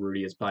 I'd say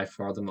Rudy is by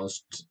far the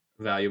most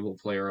valuable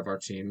player of our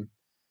team.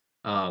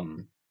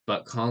 Um,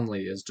 but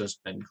Conley has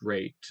just been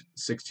great.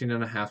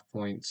 16.5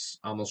 points,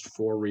 almost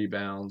 4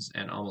 rebounds,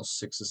 and almost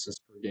 6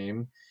 assists per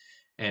game.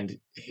 And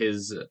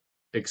his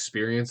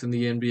experience in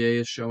the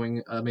NBA is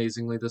showing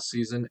amazingly this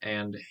season,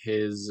 and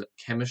his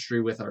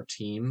chemistry with our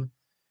team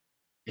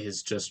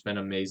has just been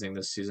amazing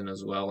this season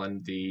as well.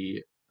 And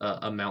the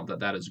amount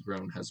that has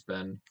grown has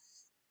been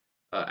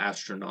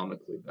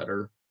astronomically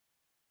better.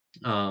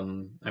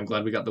 I'm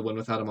glad we got the win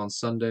without him on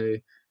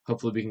Sunday.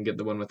 Hopefully, we can get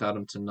the win without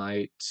him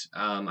tonight.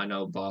 I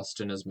know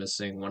Boston is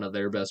missing one of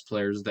their best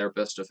players, their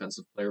best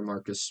defensive player,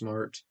 Marcus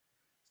Smart.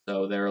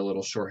 So they're a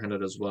little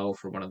shorthanded as well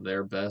for one of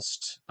their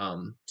best.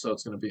 So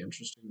it's going to be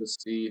interesting to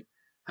see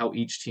how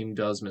each team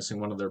does missing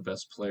one of their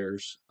best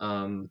players.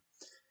 And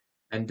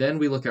then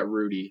we look at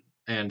Rudy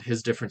and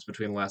his difference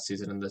between last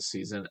season and this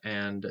season.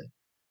 And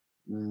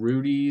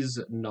Rudy's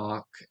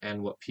knock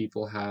and what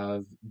people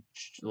have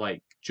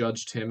like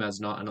judged him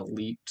as not an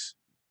elite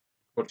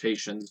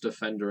quotations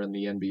defender in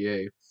the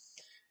NBA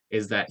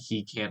is that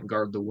he can't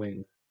guard the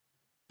wing,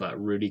 but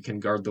Rudy can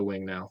guard the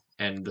wing now,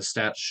 and the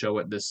stats show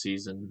it this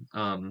season.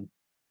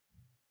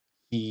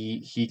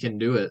 He can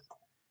do it.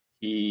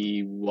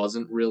 He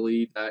wasn't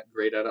really that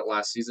great at it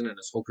last season, and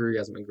his whole career he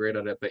hasn't been great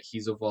at it. But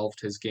he's evolved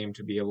his game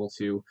to be able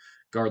to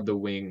guard the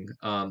wing.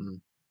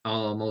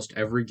 Almost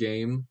every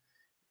game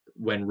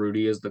when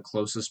Rudy is the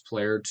closest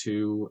player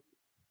to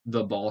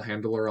the ball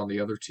handler on the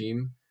other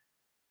team,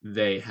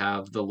 they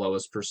have the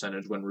lowest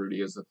percentage when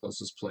Rudy is the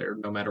closest player,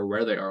 no matter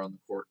where they are on the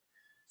court.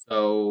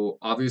 So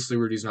obviously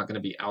Rudy's not going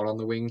to be out on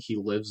the wing. He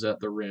lives at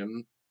the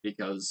rim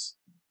because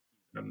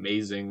he's an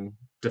amazing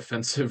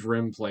defensive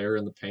rim player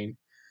in the paint.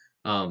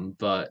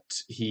 But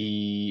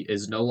he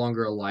is no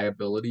longer a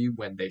liability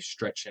when they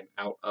stretch him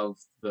out of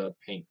the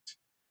paint.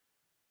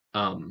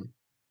 Um,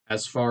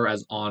 as far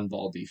as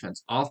on-ball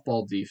defense,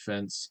 off-ball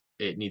defense,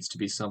 it needs to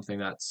be something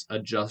that's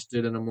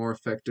adjusted in a more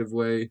effective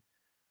way.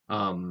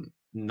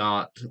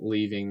 Not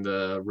leaving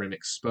the rim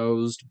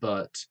exposed,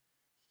 but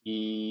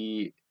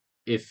he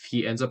if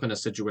he ends up in a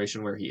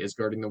situation where he is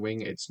guarding the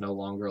wing, it's no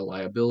longer a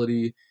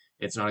liability.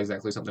 It's not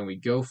exactly something we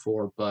go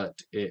for, but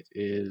it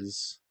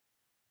is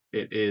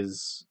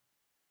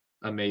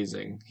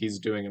amazing. He's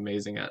doing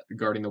amazing at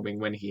guarding the wing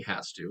when he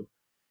has to.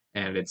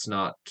 And it's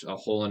not a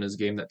hole in his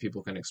game that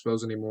people can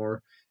expose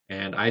anymore.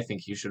 And I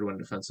think he should win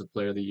Defensive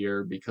Player of the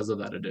Year because of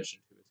that addition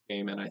to his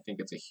game. And I think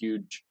it's a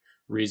huge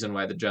reason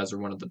why the Jazz are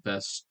one of the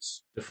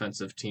best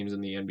defensive teams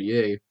in the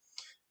NBA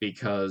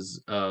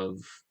because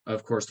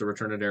of course, the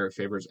return of Derek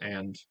Favors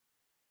and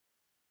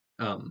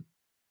um,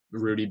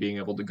 Rudy being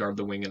able to guard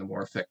the wing in a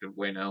more effective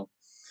way now.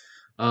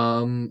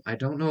 I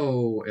don't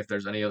know if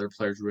there's any other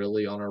players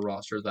really on our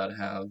roster that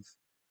have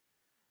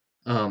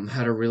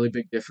had a really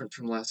big difference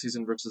from last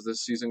season versus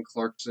this season.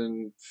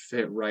 Clarkson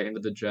fit right into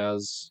the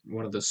Jazz,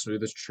 one of the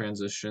smoothest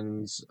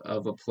transitions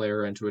of a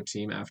player into a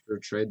team after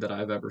a trade that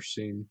I've ever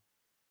seen.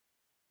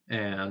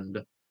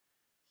 And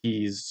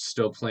he's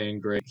still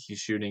playing great. He's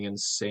shooting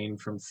insane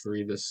from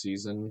three this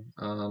season.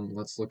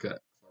 Let's look at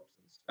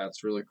Clarkson's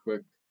stats really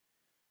quick.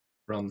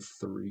 From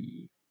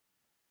three,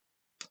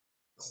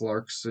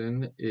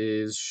 Clarkson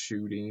is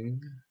shooting.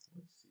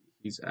 Let's see,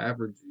 he's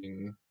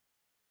averaging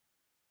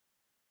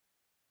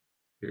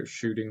here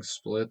shooting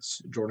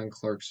splits. Jordan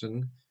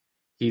Clarkson.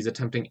 He's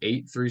attempting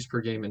 8 threes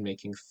per game and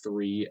making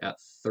three at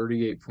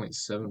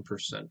 38.7% from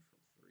three.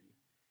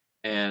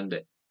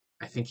 And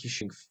I think he's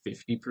shooting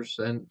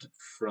 50%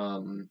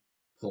 from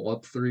pull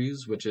up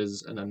threes, which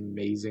is an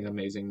amazing,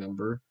 amazing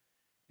number.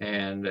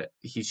 And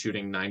he's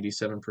shooting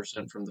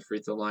 97% from the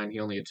free throw line. He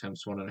only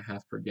attempts 1.5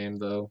 per game,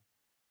 though.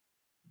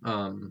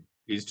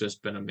 He's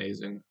just been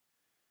amazing.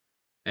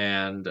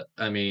 And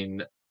I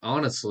mean,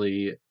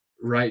 honestly,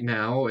 right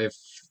now, if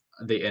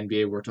the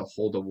NBA were to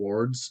hold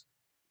awards,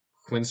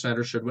 Quinn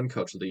Snyder should win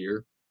Coach of the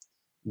Year.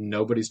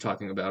 Nobody's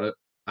talking about it.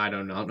 I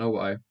do not know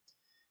why.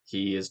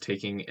 He is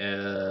taking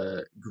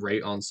a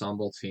great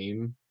ensemble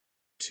team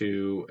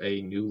to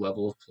a new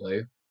level of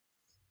play.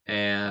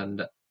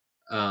 And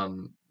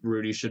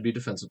Rudy should be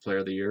Defensive Player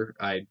of the Year.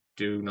 I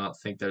do not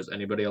think there's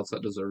anybody else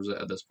that deserves it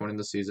at this point in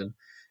the season.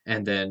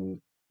 And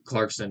then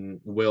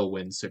Clarkson will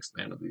win Sixth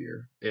Man of the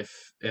Year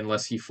if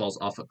unless he falls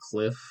off a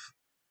cliff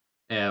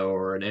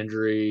or an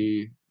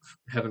injury,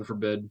 heaven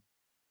forbid.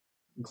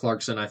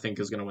 Clarkson, I think,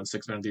 is going to win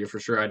Sixth Man of the Year for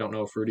sure. I don't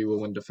know if Rudy will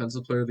win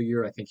Defensive Player of the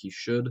Year. I think he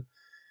should.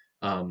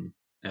 And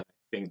I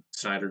think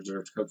Snyder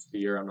deserves Coach of the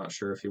Year. I'm not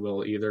sure if he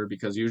will either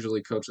because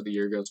usually Coach of the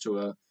Year goes to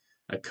a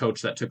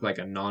coach that took like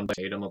a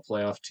made him a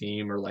playoff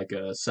team or like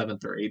a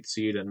seventh or eighth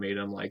seed and made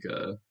him like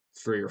a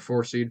 3 or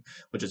 4 seed,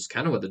 which is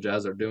kind of what the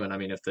Jazz are doing. I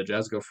mean, if the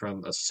Jazz go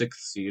from a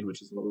sixth seed,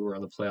 which is what we were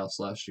on the playoffs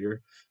last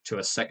year, to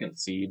a second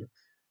seed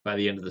by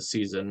the end of the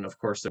season, of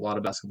course, there's a lot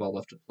of basketball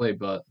left to play,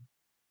 but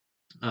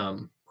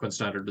Quinn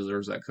Snyder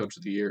deserves that Coach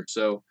of the Year.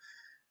 So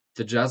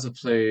the Jazz have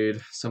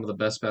played some of the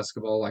best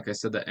basketball, like I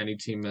said, that any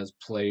team has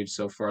played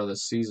so far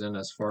this season,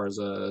 as far as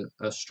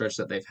a stretch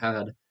that they've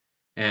had.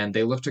 And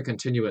they look to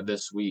continue it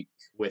this week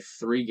with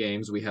 3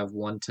 games. We have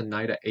one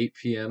tonight at 8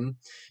 p.m.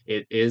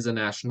 It is a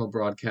national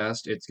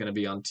broadcast. It's going to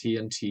be on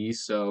TNT.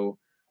 So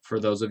for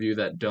those of you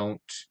that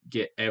don't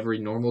get every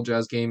normal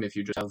Jazz game, if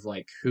you just have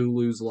like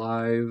Hulu's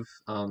live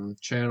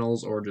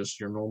channels or just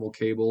your normal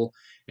cable,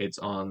 it's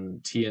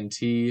on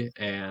TNT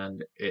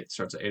and it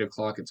starts at 8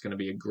 o'clock. It's going to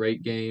be a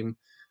great game.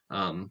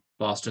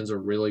 Boston's a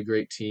really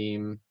great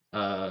team.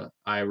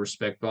 I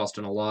respect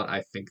Boston a lot.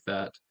 I think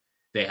that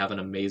they have an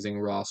amazing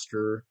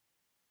roster.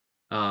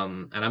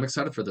 And I'm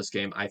excited for this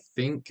game. I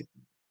think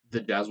the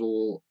Jazz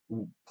will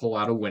pull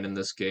out a win in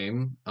this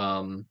game.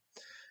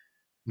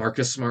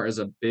 Marcus Smart is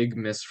a big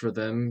miss for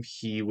them.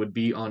 He would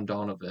be on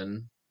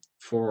Donovan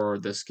for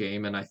this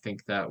game, and I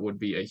think that would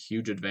be a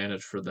huge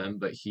advantage for them,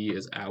 but he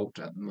is out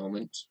at the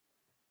moment.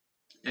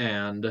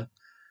 And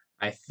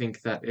I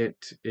think that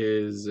it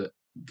is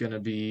gonna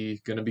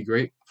be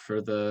great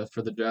for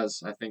the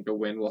Jazz. I think a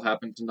win will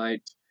happen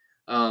tonight.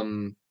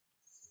 Um,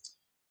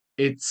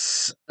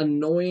 it's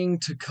annoying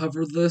to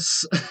cover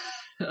this,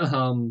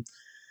 um,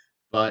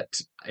 but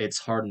it's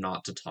hard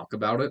not to talk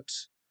about it.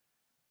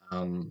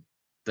 Um,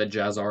 the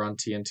Jazz are on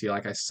TNT,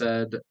 like I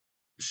said.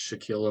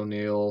 Shaquille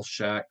O'Neal,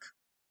 Shaq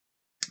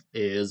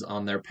is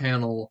on their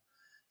panel,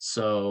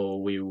 so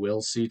we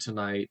will see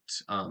tonight.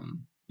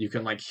 You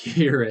can like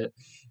hear it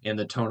in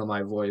the tone of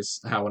my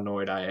voice how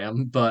annoyed I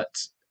am, but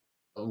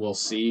we'll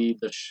see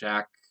the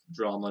Shaq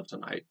drama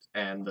tonight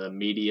and the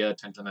media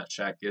attention that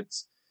Shaq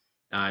gets.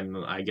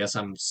 I guess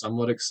I'm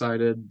somewhat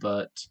excited,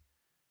 but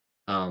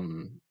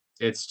um,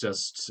 it's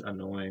just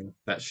annoying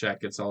that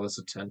Shaq gets all this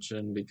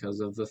attention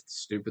because of the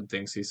stupid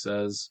things he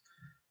says.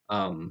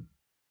 Um,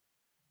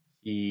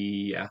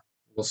 yeah,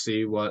 we'll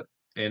see what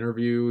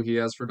interview he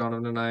has for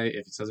Donovan tonight.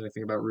 If he says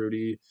anything about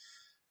Rudy,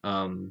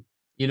 Um,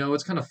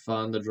 it's kind of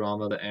fun, the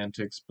drama, the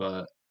antics,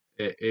 but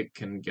it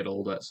can get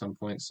old at some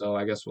point. So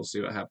I guess we'll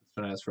see what happens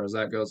tonight as far as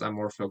that goes. I'm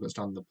more focused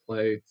on the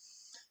play.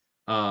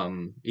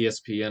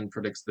 ESPN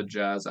predicts the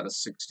Jazz at a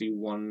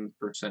 61%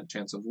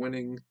 chance of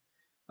winning.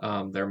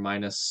 They're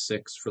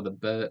 -6 for the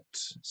bet,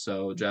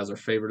 so Jazz are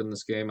favored in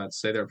this game. I'd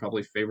say they're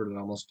probably favored in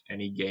almost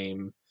any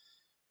game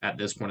at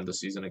this point of the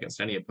season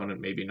against any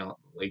opponent. Maybe not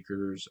the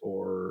Lakers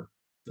or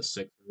the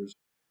Sixers.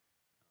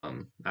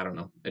 I don't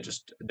know. It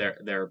just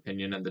their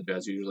opinion, and the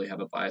Jazz usually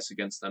have a bias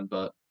against them.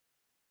 But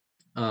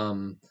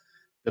um,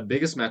 the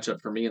biggest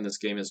matchup for me in this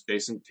game is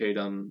Jason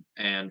Tatum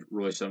and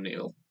Royce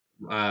O'Neal.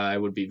 I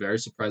would be very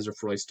surprised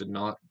if Royce did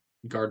not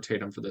guard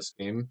Tatum for this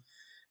game.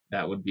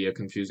 That would be a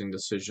confusing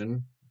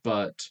decision,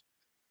 but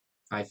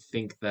I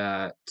think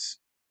that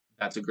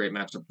that's a great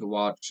matchup to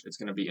watch. It's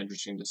going to be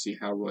interesting to see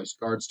how Royce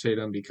guards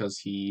Tatum because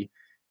he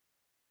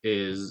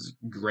is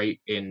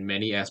great in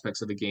many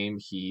aspects of the game.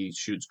 He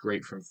shoots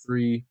great from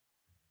three.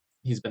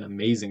 He's been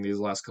amazing these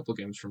last couple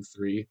games from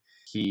three.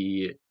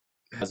 He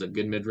has a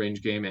good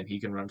mid-range game and he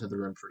can run to the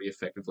rim pretty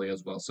effectively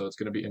as well. So it's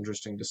going to be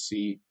interesting to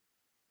see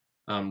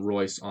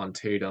Royce on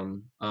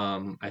Tatum.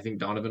 I think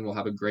Donovan will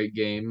have a great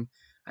game.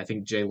 I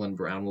think Jaylen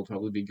Brown will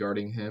probably be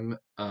guarding him.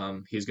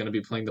 He's going to be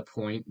playing the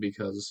point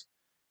because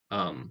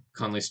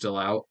Conley's still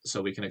out,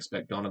 so we can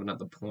expect Donovan at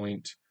the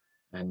point,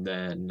 and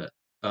then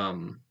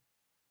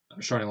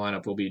starting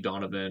lineup will be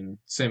Donovan,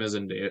 same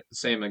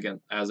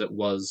again as it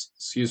was.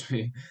 Excuse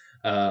me,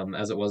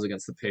 as it was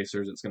against the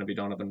Pacers. It's going to be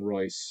Donovan,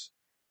 Royce,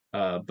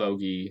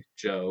 Bogey,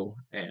 Joe,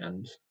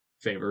 and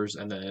Favors,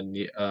 and then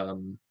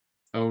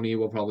Oni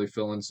will probably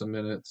fill in some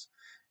minutes,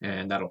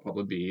 and that'll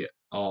probably be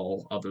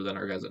all other than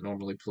our guys that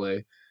normally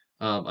play.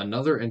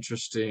 Another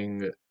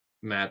interesting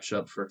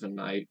matchup for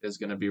tonight is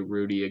going to be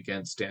Rudy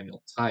against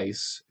Daniel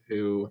Tice,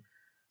 who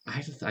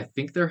I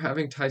think they're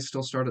having Tice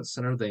still start at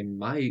center. They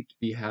might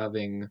be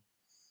having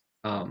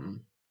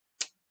um,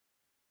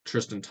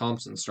 Tristan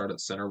Thompson start at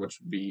center, which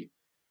would be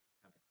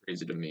kind of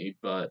crazy to me,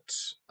 but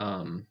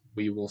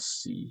we will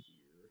see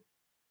here.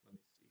 Let me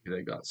see who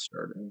they got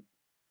starting.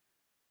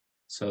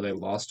 So they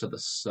lost to the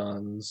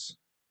Suns.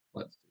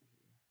 Let's see.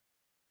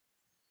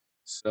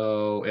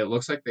 So it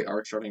looks like they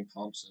are starting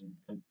Thompson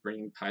and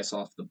bringing Tice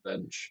off the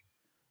bench.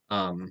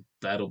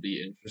 That'll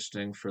be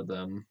interesting for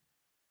them.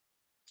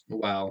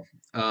 Wow.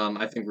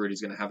 I think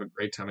Rudy's gonna have a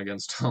great time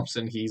against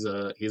Thompson. He's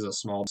a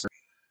small.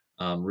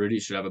 Rudy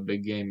should have a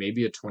big game,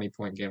 maybe a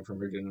 20-point game from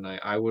Rudy tonight.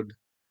 I would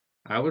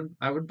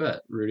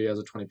bet Rudy has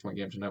a 20-point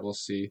game tonight. We'll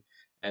see.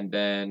 And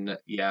then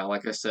yeah,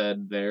 like I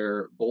said,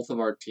 they're both of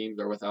our teams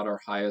are without our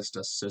highest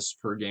assists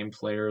per game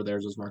player.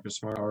 Theirs is Marcus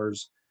Smart,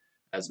 ours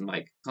as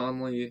Mike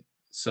Conley.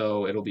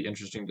 So it'll be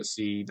interesting to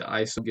see the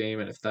ISO game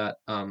and if that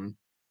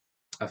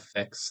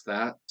affects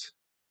that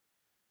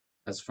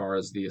as far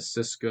as the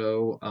assists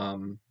go.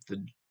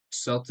 The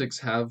Celtics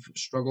have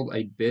struggled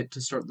a bit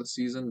to start the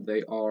season.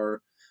 They are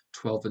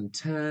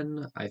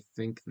 12-10. I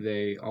think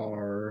they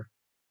are.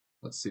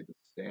 Let's see the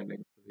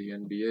standings for the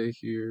NBA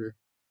here.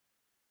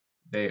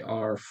 They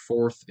are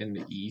fourth in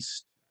the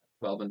East,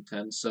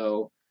 12-10.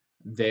 So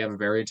they have a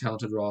very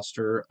talented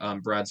roster.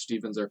 Brad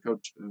Stevens, their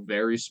coach,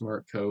 very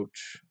smart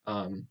coach.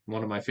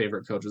 One of my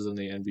favorite coaches in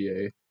the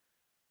NBA.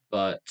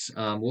 But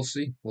we'll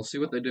see. We'll see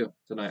what they do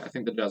tonight. I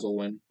think the Jazz will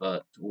win,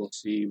 but we'll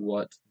see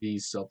what the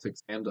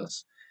Celtics hand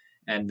us.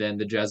 And then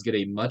the Jazz get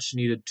a much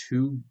needed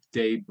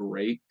 2-day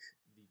break.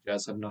 The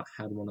Jazz have not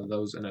had one of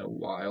those in a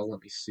while.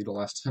 Let me see the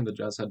last time the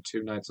Jazz had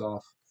 2 nights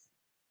off.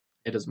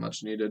 It is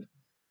much needed.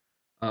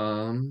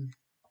 Um,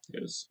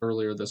 it was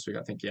earlier this week,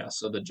 I think. Yeah.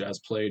 So the Jazz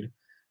played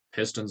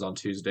Pistons on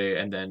Tuesday,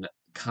 and then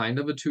kind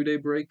of a 2-day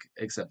break,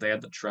 except they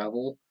had to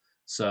travel.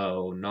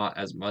 So not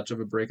as much of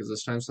a break as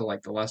this time. So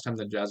like the last time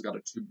the Jazz got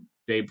a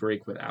 2-day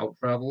break without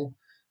travel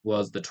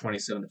was the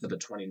 27th to the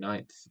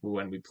 29th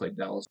when we played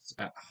Dallas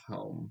at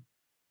home.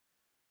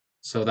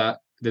 So that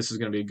this is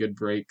going to be a good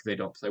break. They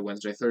don't play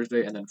Wednesday,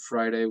 Thursday, and then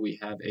Friday we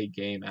have a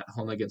game at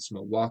home against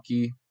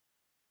Milwaukee.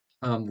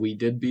 We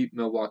did beat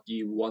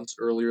Milwaukee once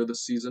earlier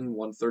this season,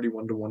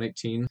 131 to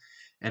 118,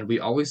 and we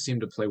always seem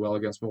to play well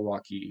against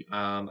Milwaukee.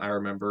 I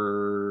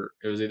remember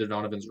it was either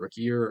Donovan's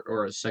rookie year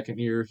or his second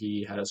year.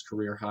 He had his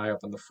career high up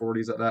in the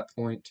 40s at that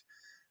point.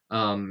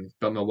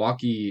 But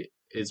Milwaukee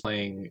is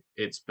playing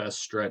its best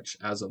stretch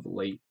as of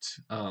late.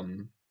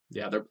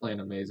 Yeah, they're playing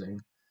amazing.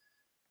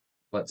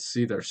 Let's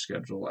see their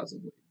schedule as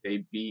of late.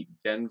 They beat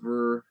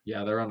Denver.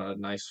 Yeah, they're on a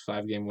nice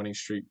 5-game winning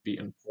streak,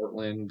 beating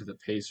Portland, the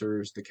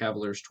Pacers, the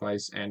Cavaliers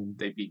twice, and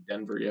they beat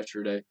Denver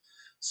yesterday.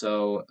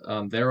 So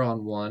they're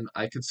on one.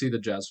 I could see the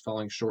Jazz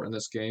falling short in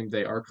this game.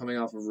 They are coming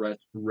off of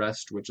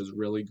rest, which is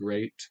really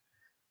great.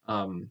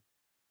 Um,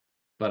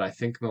 but I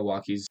think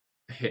Milwaukee's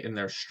hitting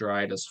their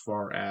stride as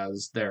far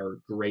as their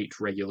great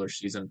regular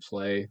season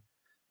play.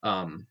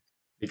 Um,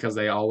 because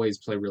they always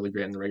play really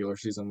great in the regular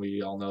season.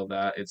 We all know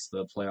that it's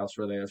the playoffs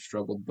where they have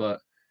struggled,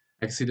 but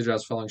I can see the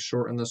Jazz falling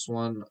short in this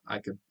one.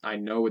 I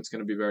know it's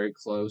going to be very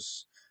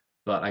close,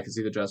 but I can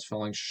see the Jazz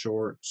falling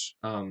short.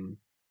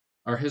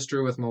 Our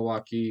history with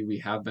Milwaukee, we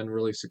have been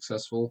really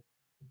successful,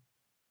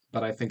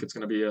 but I think it's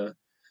going to be a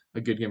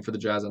good game for the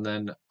Jazz. And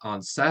then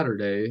on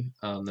Saturday,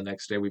 the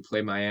next day, we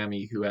play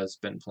Miami, who has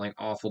been playing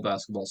awful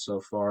basketball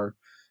so far.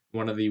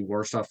 One of the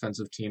worst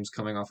offensive teams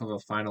coming off of a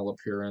final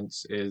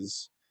appearance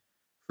is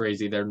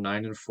crazy. They're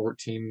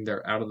 9-14.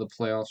 They're out of the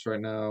playoffs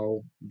right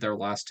now. Their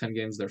last 10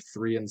 games, they're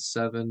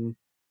 3-7.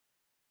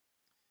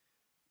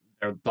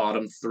 They're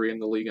bottom three in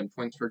the league in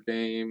points per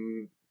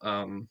game.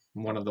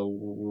 One of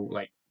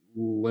the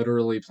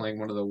literally playing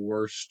one of the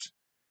worst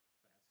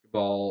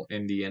ball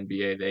in the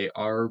NBA. They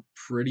are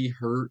pretty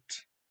hurt.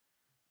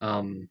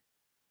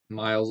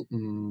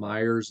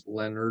 Myers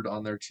Leonard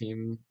on their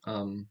team.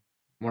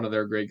 One of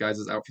their great guys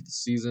is out for the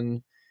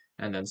season,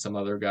 and then some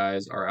other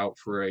guys are out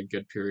for a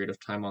good period of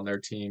time on their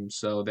team.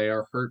 So they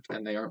are hurt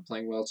and they aren't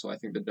playing well. So I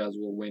think the Jazz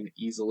will win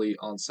easily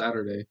on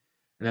Saturday.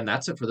 And then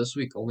that's it for this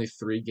week. Only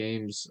 3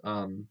 games.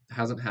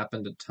 Hasn't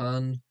happened a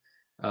ton.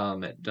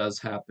 It does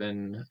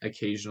happen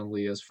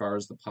occasionally as far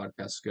as the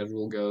podcast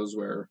schedule goes,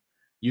 where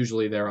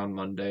usually they're on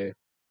Monday.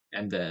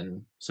 And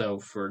then, so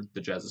for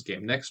the Jazz's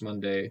game next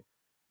Monday,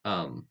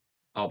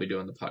 I'll be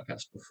doing the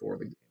podcast before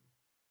the game.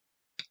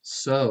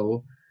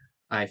 So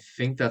I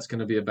think that's going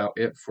to be about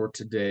it for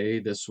today.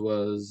 This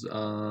was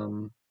a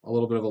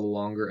little bit of a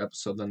longer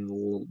episode than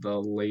the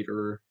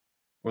later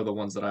or the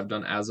ones that I've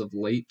done as of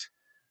late.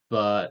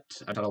 But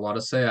I've had a lot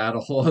to say. I had a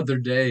whole other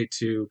day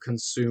to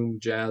consume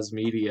Jazz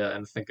media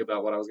and think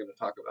about what I was going to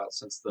talk about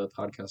since the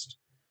podcast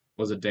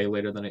was a day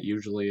later than it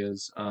usually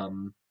is.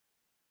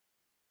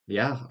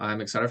 Yeah,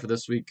 I'm excited for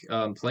this week.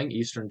 Playing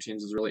Eastern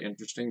teams is really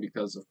interesting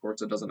because, of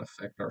course, it doesn't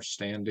affect our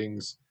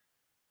standings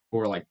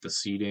or like the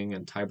seeding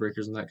and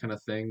tiebreakers and that kind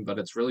of thing. But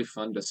it's really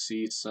fun to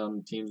see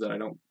some teams that I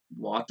don't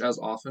watch as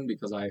often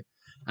because I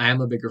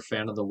am a bigger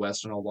fan of the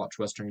West and I'll watch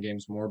Western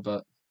games more.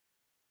 But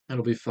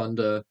it'll be fun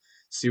to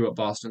see what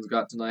Boston's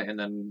got tonight, and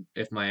then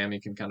if Miami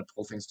can kind of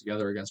pull things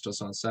together against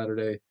us on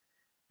Saturday.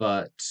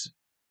 But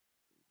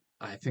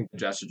I think the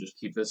Jazz should just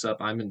keep this up.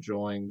 I'm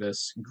enjoying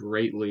this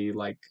greatly.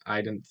 Like,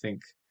 I didn't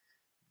think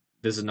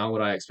this is not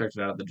what I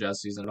expected out of the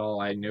Jazz season at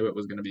all. I knew it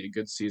was going to be a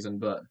good season,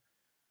 but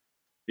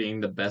being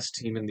the best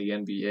team in the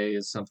NBA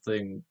is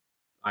something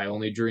I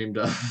only dreamed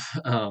of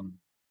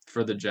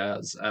for the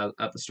Jazz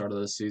at the start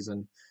of the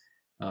season.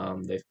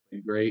 They've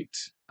played great.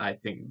 I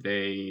think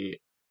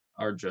they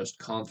are just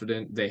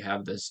confident. They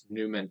have this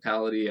new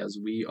mentality as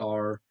we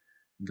are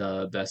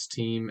the best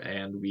team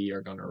and we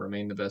are going to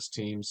remain the best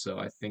team. So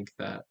I think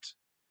that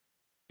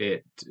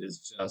it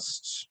is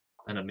just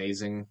an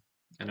amazing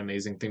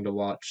thing to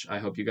watch. I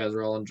hope you guys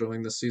are all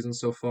enjoying this season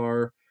so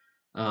far.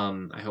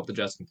 I hope the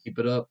Jazz can keep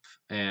it up,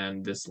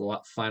 and this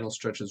final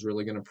stretch is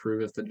really going to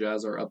prove if the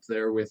Jazz are up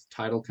there with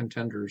title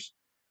contenders.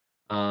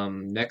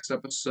 Next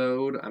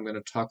episode, I'm going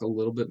to talk a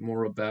little bit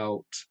more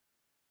about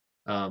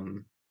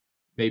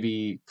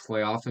maybe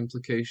playoff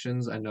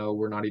implications. I know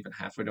we're not even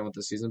halfway done with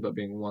the season, but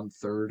being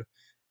 1/3,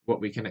 what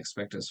we can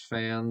expect as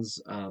fans,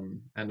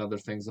 and other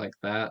things like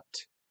that.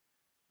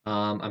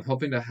 I'm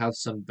hoping to have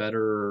some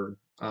better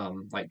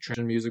like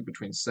transition music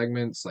between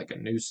segments, like a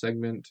new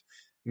segment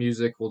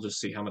music. We'll just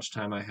see how much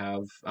time I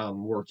have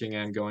working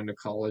and going to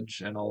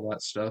college and all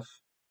that stuff.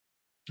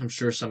 I'm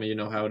sure some of you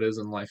know how it is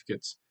and life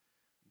gets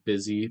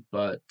busy,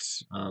 but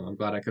I'm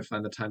glad I could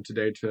find the time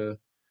today to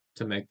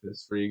make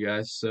this for you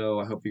guys. So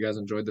I hope you guys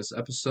enjoyed this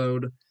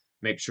episode.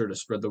 Make sure to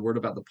spread the word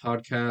about the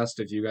podcast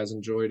if you guys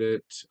enjoyed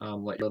it.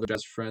 Let your other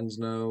Jazz friends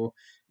know.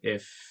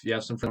 If you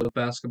have some friends with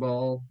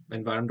basketball,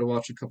 invite them to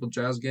watch a couple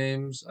Jazz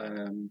games.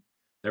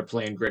 They're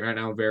playing great right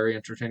now, very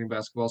entertaining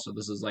basketball. So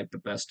this is like the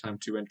best time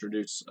to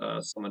introduce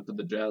someone to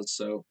the Jazz.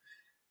 So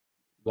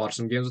watch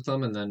some games with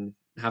them and then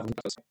have them.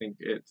 I think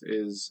it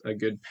is a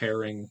good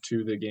pairing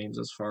to the games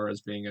as far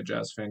as being a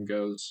Jazz fan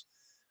goes.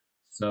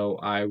 So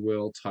I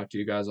will talk to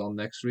you guys all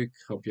next week.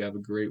 Hope you have a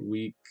great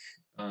week.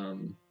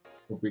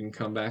 Hope we can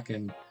come back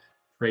and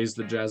praise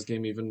the Jazz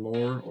game even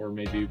more, or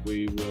maybe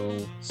we will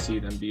see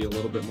them be a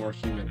little bit more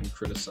human and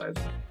criticize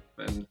them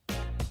than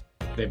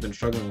they've been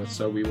struggling with.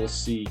 So we will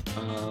see.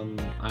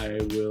 I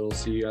will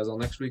see you guys all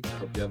next week.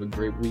 Hope you have a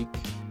great week,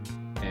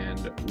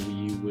 and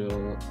we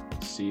will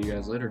see you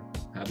guys later.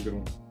 Have a good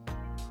one.